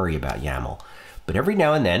need to worry about YAML. But every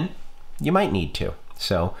now and then, you might need to.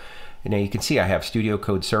 So now you can see I have Studio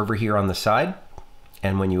Code Server here on the side.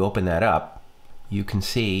 And when you open that up, you can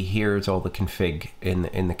see here's all the config in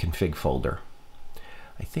the config folder.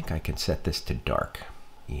 I think I can set this to dark.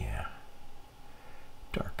 Yeah,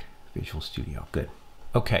 dark, Visual Studio, good.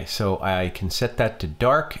 Okay, so I can set that to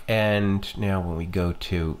dark, and now when we go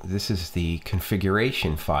to, this is the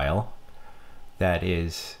configuration file, that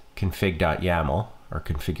is config.yaml or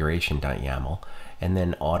configuration.yaml, and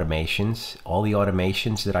then automations. All the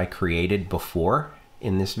automations that I created before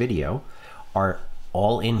in this video are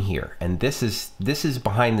all in here, and this is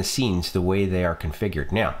behind the scenes the way they are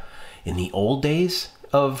configured. Now, in the old days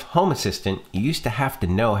of Home Assistant, you used to have to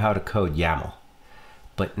know how to code YAML,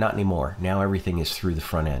 but not anymore. Now everything is through the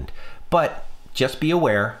front end. But just be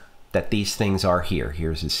aware that these things are here.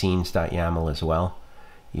 Here's the scenes.yaml as well.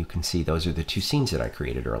 You can see those are the two scenes that I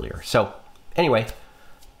created earlier. So anyway,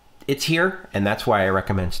 it's here, and that's why I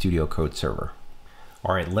recommend Studio Code Server.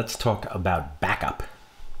 All right, let's talk about backup.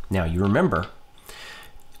 Now, you remember,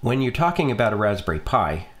 when you're talking about a Raspberry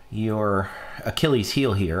Pi, your Achilles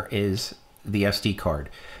heel here is the SD card.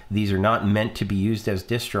 These are not meant to be used as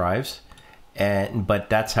disk drives, but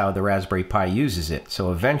that's how the Raspberry Pi uses it.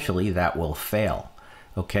 So eventually that will fail.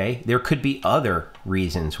 Okay, there could be other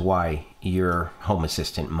reasons why your Home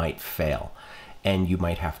Assistant might fail, and you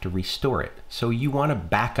might have to restore it. So you want to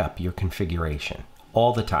back up your configuration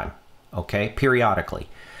all the time, okay, periodically.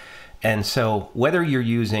 And so whether you're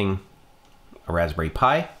using a Raspberry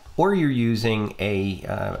Pi or you're using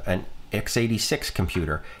an x86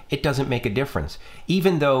 computer, it doesn't make a difference.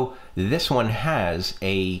 Even though this one has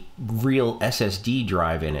a real SSD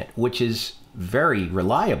drive in it, which is very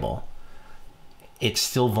reliable, it's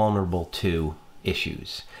still vulnerable to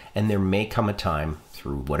issues. And there may come a time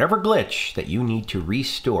through whatever glitch that you need to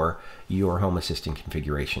restore your Home Assistant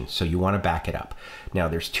configuration. So you want to back it up. Now,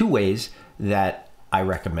 there's two ways that I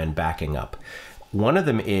recommend backing up. One of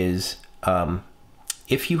them is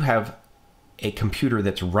if you have a computer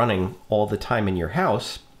that's running all the time in your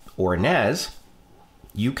house, or a NAS,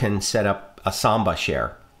 you can set up a Samba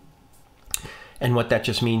share. And what that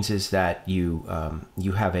just means is that you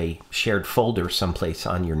have a shared folder someplace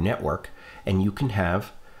on your network, and you can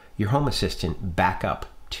have your Home Assistant back up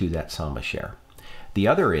to that Samba share. The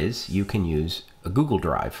other is you can use a Google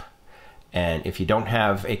Drive. And if you don't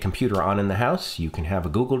have a computer on in the house, you can have a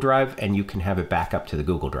Google Drive, and you can have it back up to the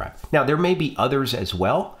Google Drive. Now, there may be others as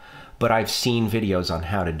well, but I've seen videos on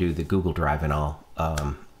how to do the Google Drive, and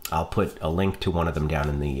I'll put a link to one of them down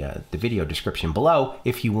in the video description below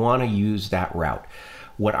if you want to use that route.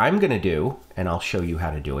 What I'm going to do, and I'll show you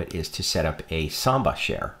how to do it, is to set up a Samba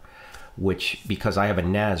share, which, because I have a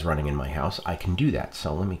NAS running in my house, I can do that.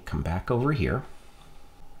 So let me come back over here.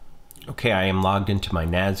 Okay, I am logged into my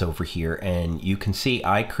NAS over here, and you can see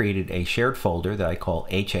I created a shared folder that I call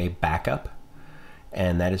HA Backup,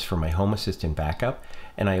 and that is for my Home Assistant backup.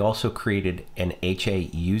 And I also created an HA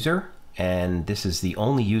user, and this is the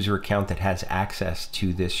only user account that has access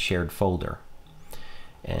to this shared folder.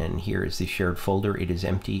 And here is the shared folder. It is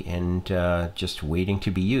empty and just waiting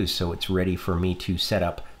to be used, so it's ready for me to set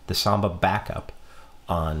up the Samba backup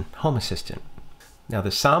on Home Assistant. Now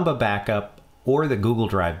the Samba backup or the Google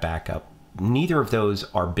Drive backup, neither of those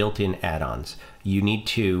are built-in add-ons. You need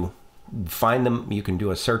to find them. You can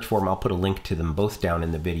do a search for them. I'll put a link to them both down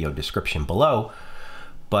in the video description below.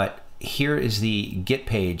 But here is the Git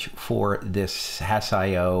page for this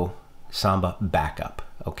Has.io Samba backup,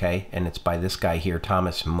 okay? And it's by this guy here,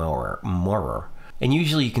 Thomas Maurer. And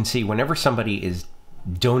usually you can see whenever somebody is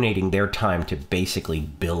donating their time to basically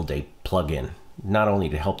build a plugin, not only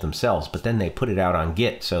to help themselves, but then they put it out on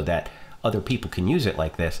Git so that other people can use it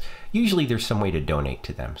like this, usually there's some way to donate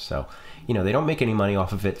to them. So, you know, they don't make any money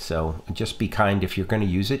off of it, so just be kind. If you're going to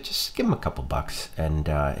use it, just give them a couple bucks, and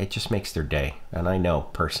it just makes their day. And I know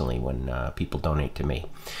personally when people donate to me.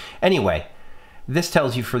 Anyway, this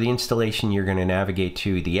tells you for the installation, you're going to navigate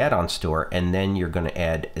to the add-on store, and then you're going to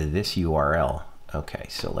add this URL. Okay,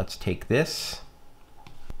 so let's take this,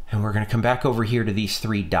 and we're going to come back over here to these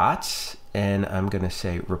three dots, and I'm going to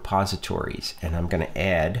say repositories, and I'm going to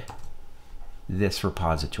add this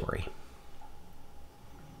repository.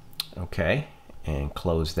 Okay, and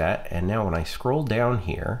close that. And now when I scroll down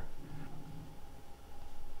here,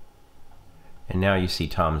 and now you see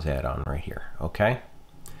Tom's add-on right here, okay?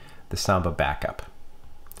 The Samba backup.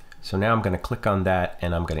 So now I'm going to click on that,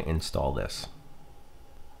 and I'm going to install this.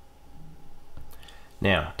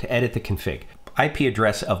 Now, to edit the config, IP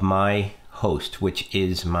address of my host, which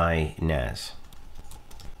is my NAS.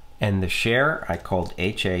 And the share I called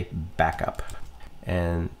HA backup.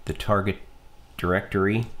 And the target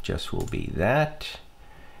directory just will be that.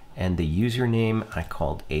 And the username I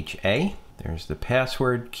called HA. There's the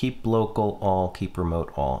password, keep local all, keep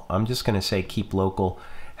remote all. I'm just going to say keep local.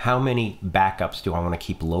 How many backups do I want to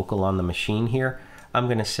keep local on the machine here? I'm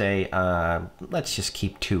going to say, let's just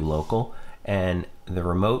keep 2 local. And the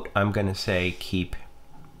remote, I'm going to say keep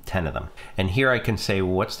 10 of them. And here I can say,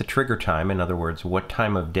 well, what's the trigger time? In other words, what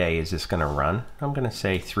time of day is this going to run? I'm going to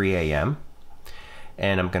say 3 a.m.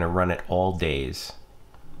 And I'm going to run it all days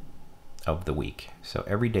of the week. So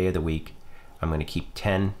every day of the week, I'm going to keep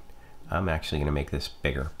 10. I'm actually going to make this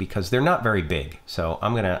bigger because they're not very big. So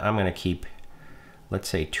I'm going to keep, let's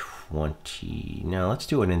say 20. No, let's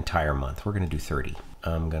do an entire month. We're going to do 30.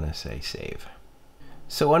 I'm going to say save.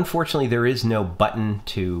 So unfortunately, there is no button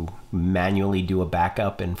to manually do a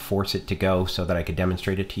backup and force it to go so that I could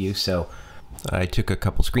demonstrate it to you. So I took a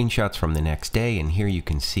couple screenshots from the next day, and here you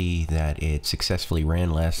can see that it successfully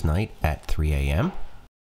ran last night at 3 a.m.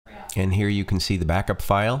 And here you can see the backup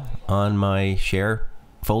file on my share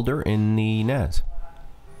folder in the NAS.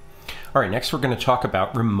 All right, next we're going to talk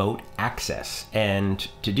about remote access. And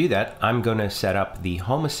to do that, I'm going to set up the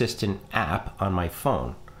Home Assistant app on my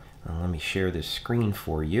phone. Let me share this screen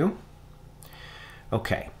for you.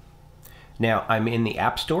 Okay. Now I'm in the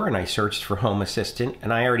App Store and I searched for Home Assistant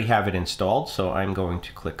and I already have it installed, so I'm going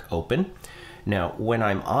to click Open. Now when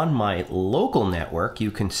I'm on my local network,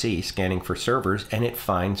 you can see scanning for servers and it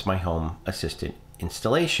finds my Home Assistant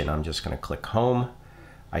installation. I'm just going to click Home.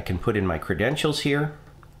 I can put in my credentials here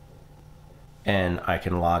and I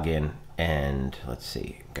can log in, and let's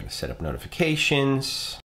see, I'm going to set up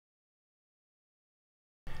notifications.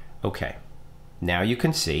 Okay, now you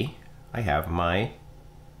can see I have my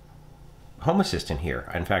Home Assistant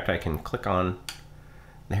here. In fact, I can click on,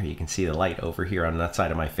 there you can see the light over here on that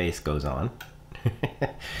side of my face goes on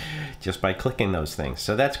just by clicking those things.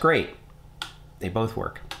 So that's great. They both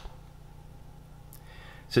work.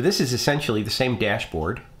 So this is essentially the same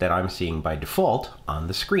dashboard that I'm seeing by default on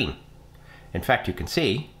the screen. In fact, you can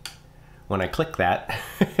see when I click that,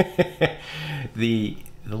 the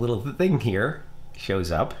little thing here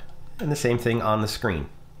shows up, and the same thing on the screen.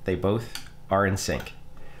 They both are in sync,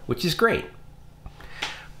 which is great.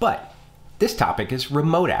 But this topic is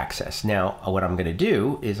remote access. Now, what I'm going to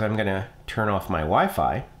do is I'm going to turn off my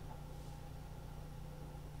Wi-Fi.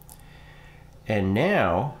 And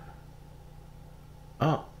now,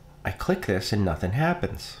 oh, I click this and nothing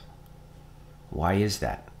happens. Why is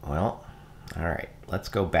that? Well, all right, let's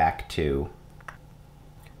go back to,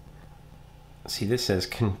 see, this says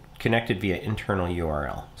connected via internal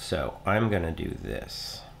URL. So I'm going to do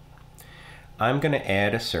this. I'm going to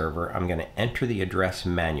add a server. I'm going to enter the address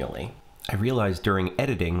manually. I realized during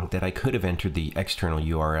editing that I could have entered the external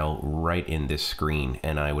URL right in this screen,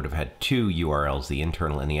 and I would have had 2 URLs, the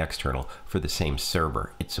internal and the external, for the same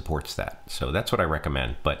server. It supports that. So that's what I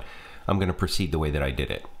recommend, but I'm going to proceed the way that I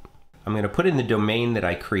did it. I'm going to put in the domain that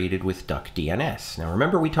I created with DuckDNS. Now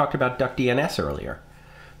remember we talked about DuckDNS earlier.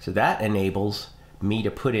 So that enables me to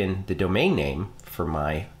put in the domain name for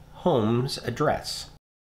my home's address.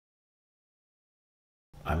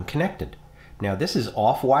 I'm connected. Now this is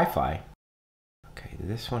off Wi-Fi. Okay,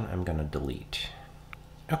 This one I'm going to delete.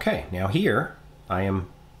 Okay, now here I am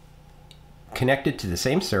connected to the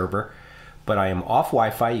same server, but I am off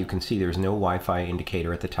Wi-Fi. You can see there's no Wi-Fi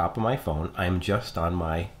indicator at the top of my phone. I'm just on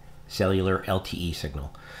my cellular LTE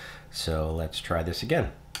signal. So let's try this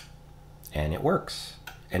again. And it works.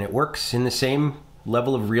 And it works in the same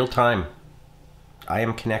level of real time. I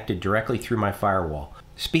am connected directly through my firewall.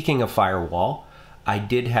 Speaking of firewall, I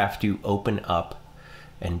did have to open up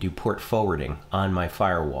and do port forwarding on my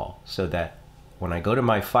firewall so that when I go to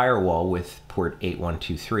my firewall with port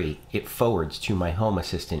 8123, it forwards to my Home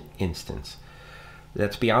Assistant instance.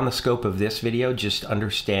 That's beyond the scope of this video. Just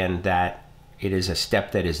understand that it is a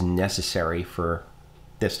step that is necessary for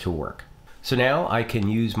this to work. So now I can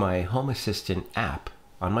use my Home Assistant app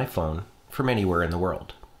on my phone from anywhere in the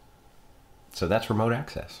world. So that's remote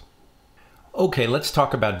access. Okay, let's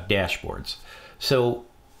talk about dashboards. So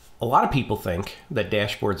a lot of people think that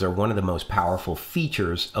dashboards are one of the most powerful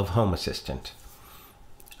features of Home Assistant.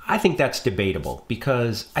 I think that's debatable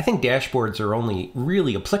because I think dashboards are only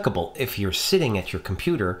really applicable if you're sitting at your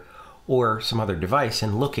computer or some other device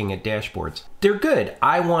and looking at dashboards. They're good.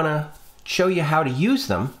 I want to show you how to use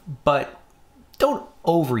them, but don't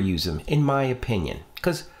overuse them, in my opinion,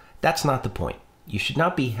 because that's not the point. You should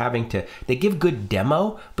not be having to, they give good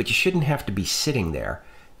demo, but you shouldn't have to be sitting there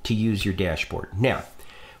to use your dashboard. Now,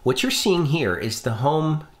 what you're seeing here is the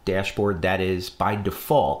home dashboard that is by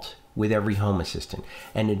default with every Home Assistant,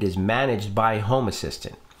 and it is managed by Home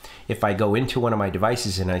Assistant. If I go into one of my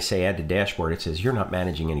devices and I say add to dashboard, it says you're not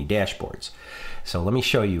managing any dashboards. So let me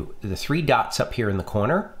show you the 3 dots up here in the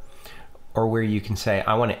corner, or where you can say,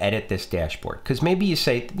 I want to edit this dashboard. Because maybe you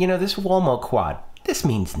say, you know, this wall mount quad, this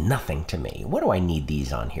means nothing to me. What do I need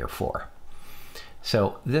these on here for?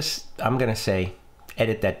 So this, I'm going to say,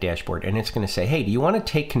 edit that dashboard. And it's going to say, hey, do you want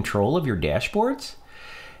to take control of your dashboards?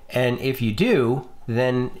 And if you do,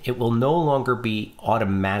 then it will no longer be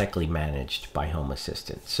automatically managed by Home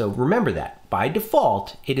Assistant. So remember that. By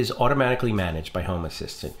default, it is automatically managed by Home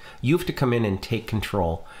Assistant. You have to come in and take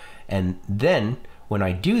control. And then when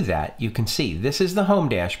I do that, you can see this is the home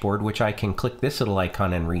dashboard, which I can click this little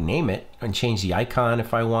icon and rename it and change the icon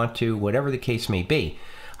if I want to, whatever the case may be.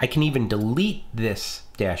 I can even delete this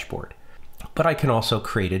dashboard, but I can also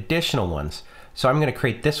create additional ones. So I'm going to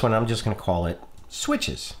create this one. I'm just going to call it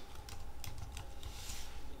switches.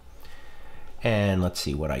 And let's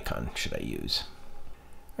see, what icon should I use?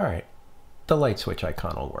 All right, the light switch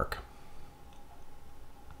icon will work.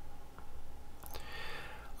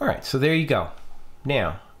 All right, so there you go.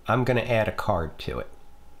 Now, I'm going to add a card to it.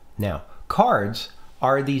 Now, cards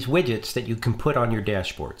are these widgets that you can put on your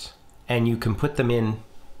dashboards, and you can put them in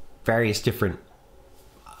various different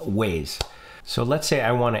ways. So let's say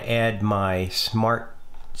I want to add my smart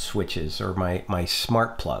switches or my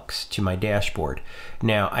smart plugs to my dashboard.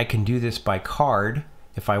 Now, I can do this by card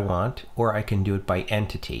if I want, or I can do it by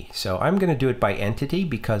entity. So I'm going to do it by entity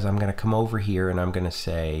because I'm going to come over here and I'm going to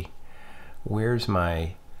say, where's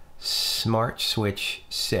my Smart Switch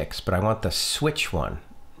 6, but I want the switch one,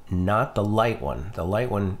 not the light one. The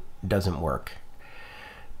light one doesn't work.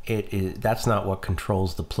 That's not what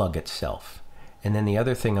controls the plug itself. And then the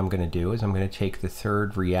other thing I'm going to do is I'm going to take the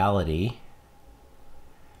third reality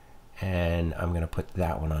and I'm going to put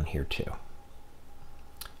that one on here too.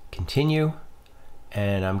 Continue,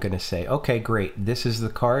 and I'm going to say, okay, great, this is the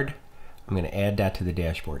card. I'm going to add that to the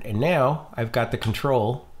dashboard. And now I've got the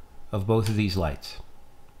control of both of these lights.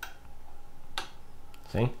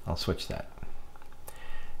 See, I'll switch that.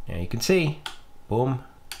 Now you can see, boom,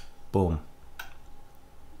 boom.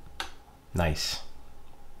 Nice.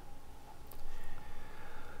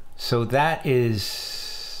 So that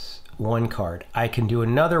is one card. I can do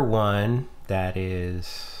another one that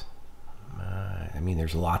is, I mean,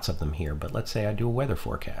 there's lots of them here, but let's say I do a weather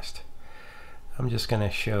forecast. I'm just going to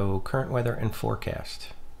show current weather and forecast.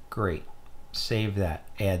 Great. Save that,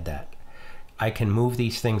 add that. I can move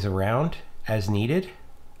these things around as needed.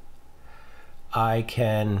 I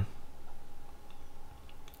can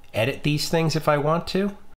edit these things if I want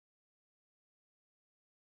to.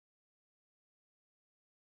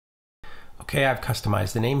 Okay, I've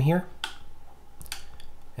customized the name here,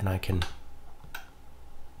 and I can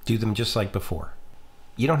do them just like before.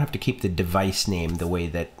 You don't have to keep the device name the way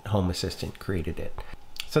that Home Assistant created it.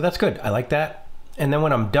 So that's good. I like that. And then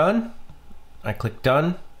when I'm done, I click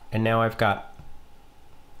done, and now I've got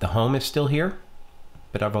the home is still here,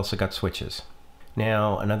 but I've also got switches.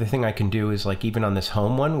 Now, another thing I can do is, like, even on this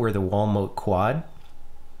home one where the wall mount quad,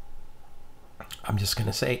 I'm just going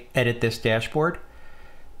to say edit this dashboard,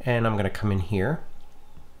 and I'm going to come in here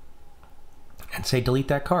and say delete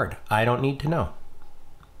that card. I don't need to know.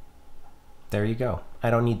 There you go. I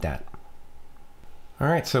don't need that. All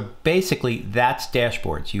right, so basically that's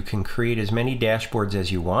dashboards. You can create as many dashboards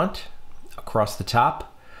as you want across the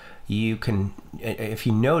top. You can, if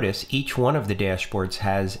you notice, each one of the dashboards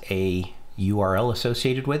has a URL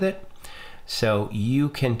associated with it. So you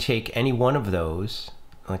can take any one of those,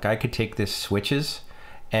 like I could take this switches,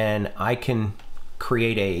 and I can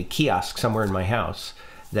create a kiosk somewhere in my house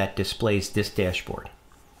that displays this dashboard.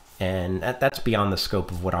 And that's beyond the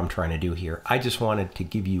scope of what I'm trying to do here. I just wanted to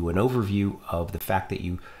give you an overview of the fact that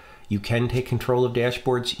you can take control of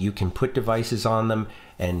dashboards. You can put devices on them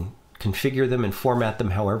and configure them and format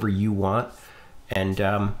them however you want. And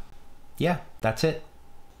yeah, that's it.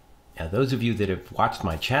 Now, those of you that have watched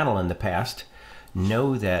my channel in the past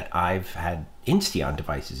know that I've had Insteon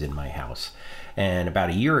devices in my house. And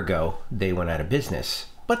about a year ago, they went out of business,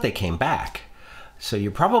 but they came back. So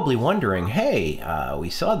you're probably wondering, hey,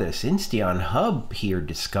 we saw this Insteon hub here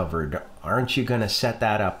discovered. Aren't you going to set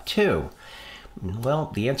that up too?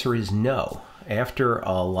 Well, the answer is no. After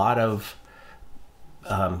a lot of,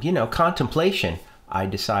 contemplation, I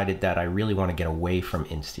decided that I really want to get away from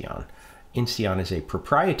Insteon. Insteon is a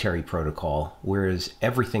proprietary protocol, whereas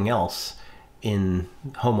everything else in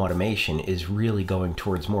home automation is really going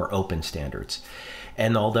towards more open standards.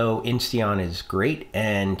 And although Insteon is great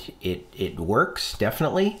and it works,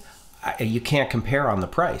 definitely, you can't compare on the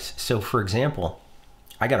price. So for example,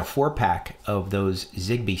 I got a 4-pack of those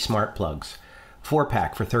Zigbee smart plugs,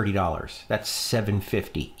 4-pack for $30. That's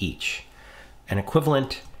 $7.50 each. An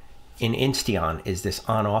equivalent in Insteon is this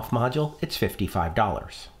on-off module. It's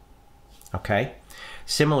 $55. Okay.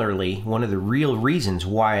 Similarly, one of the real reasons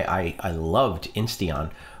why I loved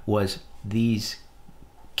Insteon was these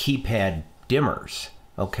keypad dimmers,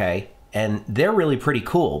 okay? And they're really pretty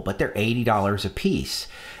cool, but they're $80 a piece.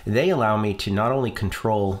 They allow me to not only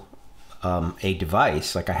control a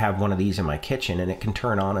device, like I have one of these in my kitchen and it can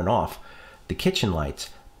turn on and off the kitchen lights,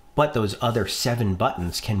 but those other 7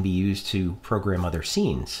 buttons can be used to program other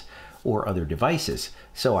scenes or other devices.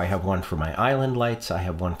 So I have one for my island lights, I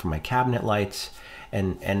have one for my cabinet lights,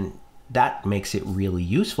 and that makes it really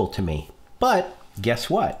useful to me. But guess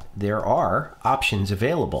what? There are options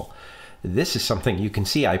available. This is something you can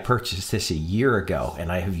see. I purchased this a year ago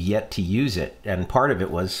and I have yet to use it. And part of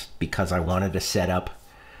it was because I wanted to set up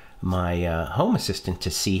my Home Assistant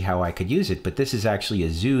to see how I could use it. But this is actually a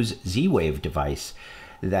Zeus Z-Wave device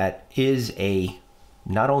that is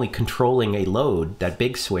not only controlling a load. That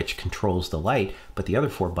big switch controls the light, but the other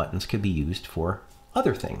 4 buttons could be used for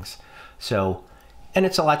other things. So, and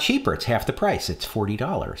it's a lot cheaper. It's half the price. It's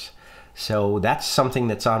 $40. So that's something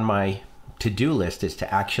that's on my to-do list, is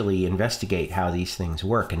to actually investigate how these things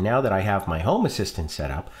work. And now that I have my Home Assistant set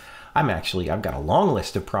up, I've got a long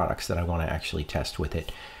list of products that I want to actually test with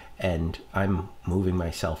it. And I'm moving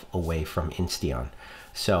myself away from Insteon.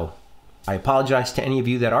 So I apologize to any of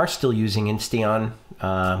you that are still using Insteon.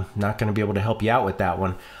 Not going to be able to help you out with that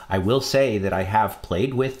one. I will say that I have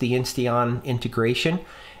played with the Insteon integration,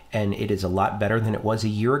 and it is a lot better than it was a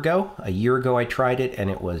year ago. A year ago I tried it,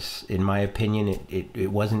 and it was, in my opinion,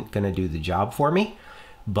 it wasn't going to do the job for me.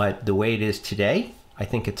 But the way it is today, I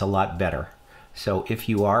think it's a lot better. So if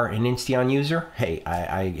you are an Insteon user, hey,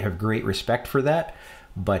 I have great respect for that.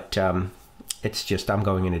 But it's just I'm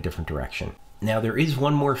going in a different direction. Now, there is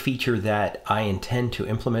one more feature that I intend to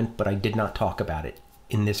implement, but I did not talk about it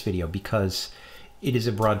in this video because it is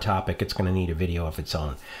a broad topic. It's going to need a video of its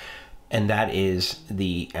own. And that is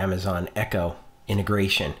the Amazon Echo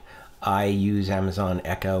integration. I use Amazon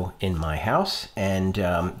Echo in my house, and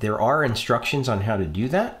there are instructions on how to do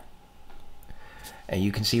that. And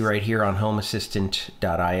you can see right here on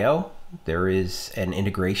homeassistant.io, there is an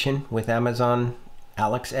integration with Amazon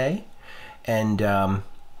Alexa, and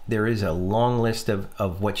there is a long list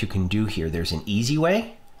of what you can do here. There's an easy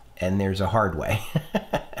way, and there's a hard way.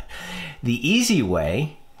 The easy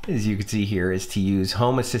way, as you can see here, is to use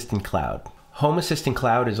Home Assistant Cloud. Home Assistant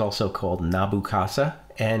Cloud is also called Nabu Casa,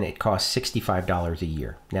 and it costs $65 a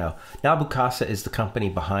year. Now, Nabu Casa is the company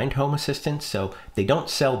behind Home Assistant, so they don't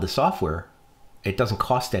sell the software. It doesn't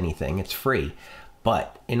cost anything, it's free.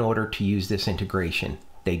 But in order to use this integration,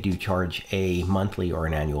 they do charge a monthly or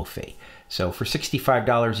an annual fee. So for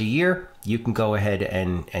 $65 a year, you can go ahead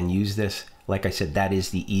and use this. Like I said, that is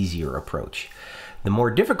the easier approach. The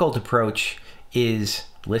more difficult approach is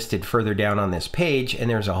listed further down on this page, and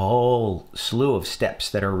there's a whole slew of steps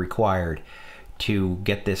that are required to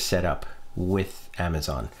get this set up with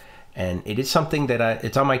Amazon. And it is something that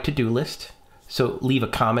it's on my to-do list. So leave a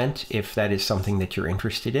comment if that is something that you're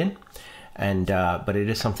interested in. And but it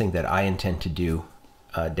is something that I intend to do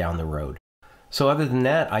down the road. So other than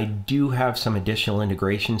that, I do have some additional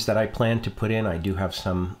integrations that I plan to put in. I do have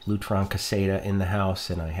some Lutron Caseta in the house,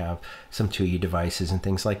 and I have some Tuya devices and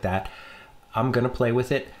things like that. I'm going to play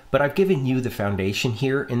with it, but I've given you the foundation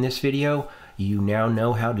here in this video. You now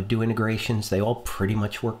know how to do integrations. They all pretty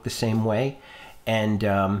much work the same way.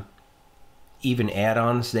 And even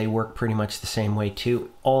add-ons, they work pretty much the same way too.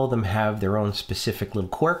 All of them have their own specific little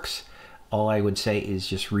quirks. All I would say is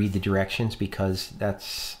just read the directions, because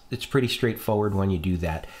it's pretty straightforward when you do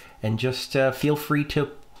that. And just feel free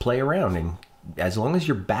to play around. And as long as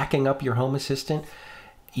you're backing up your Home Assistant,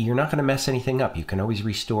 you're not going to mess anything up. You can always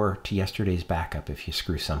restore to yesterday's backup if you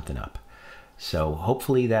screw something up. So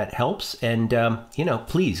hopefully that helps. And, you know,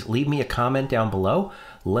 please leave me a comment down below.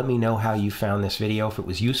 Let me know how you found this video, if it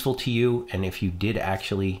was useful to you, and if you did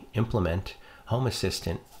actually implement Home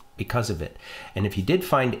Assistant because of it. And if you did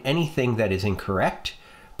find anything that is incorrect,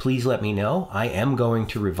 please let me know. I am going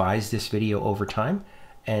to revise this video over time.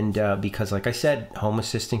 And because, like I said, Home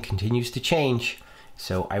Assistant continues to change.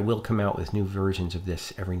 So I will come out with new versions of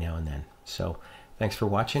this every now and then. So thanks for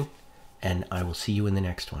watching, and I will see you in the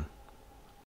next one.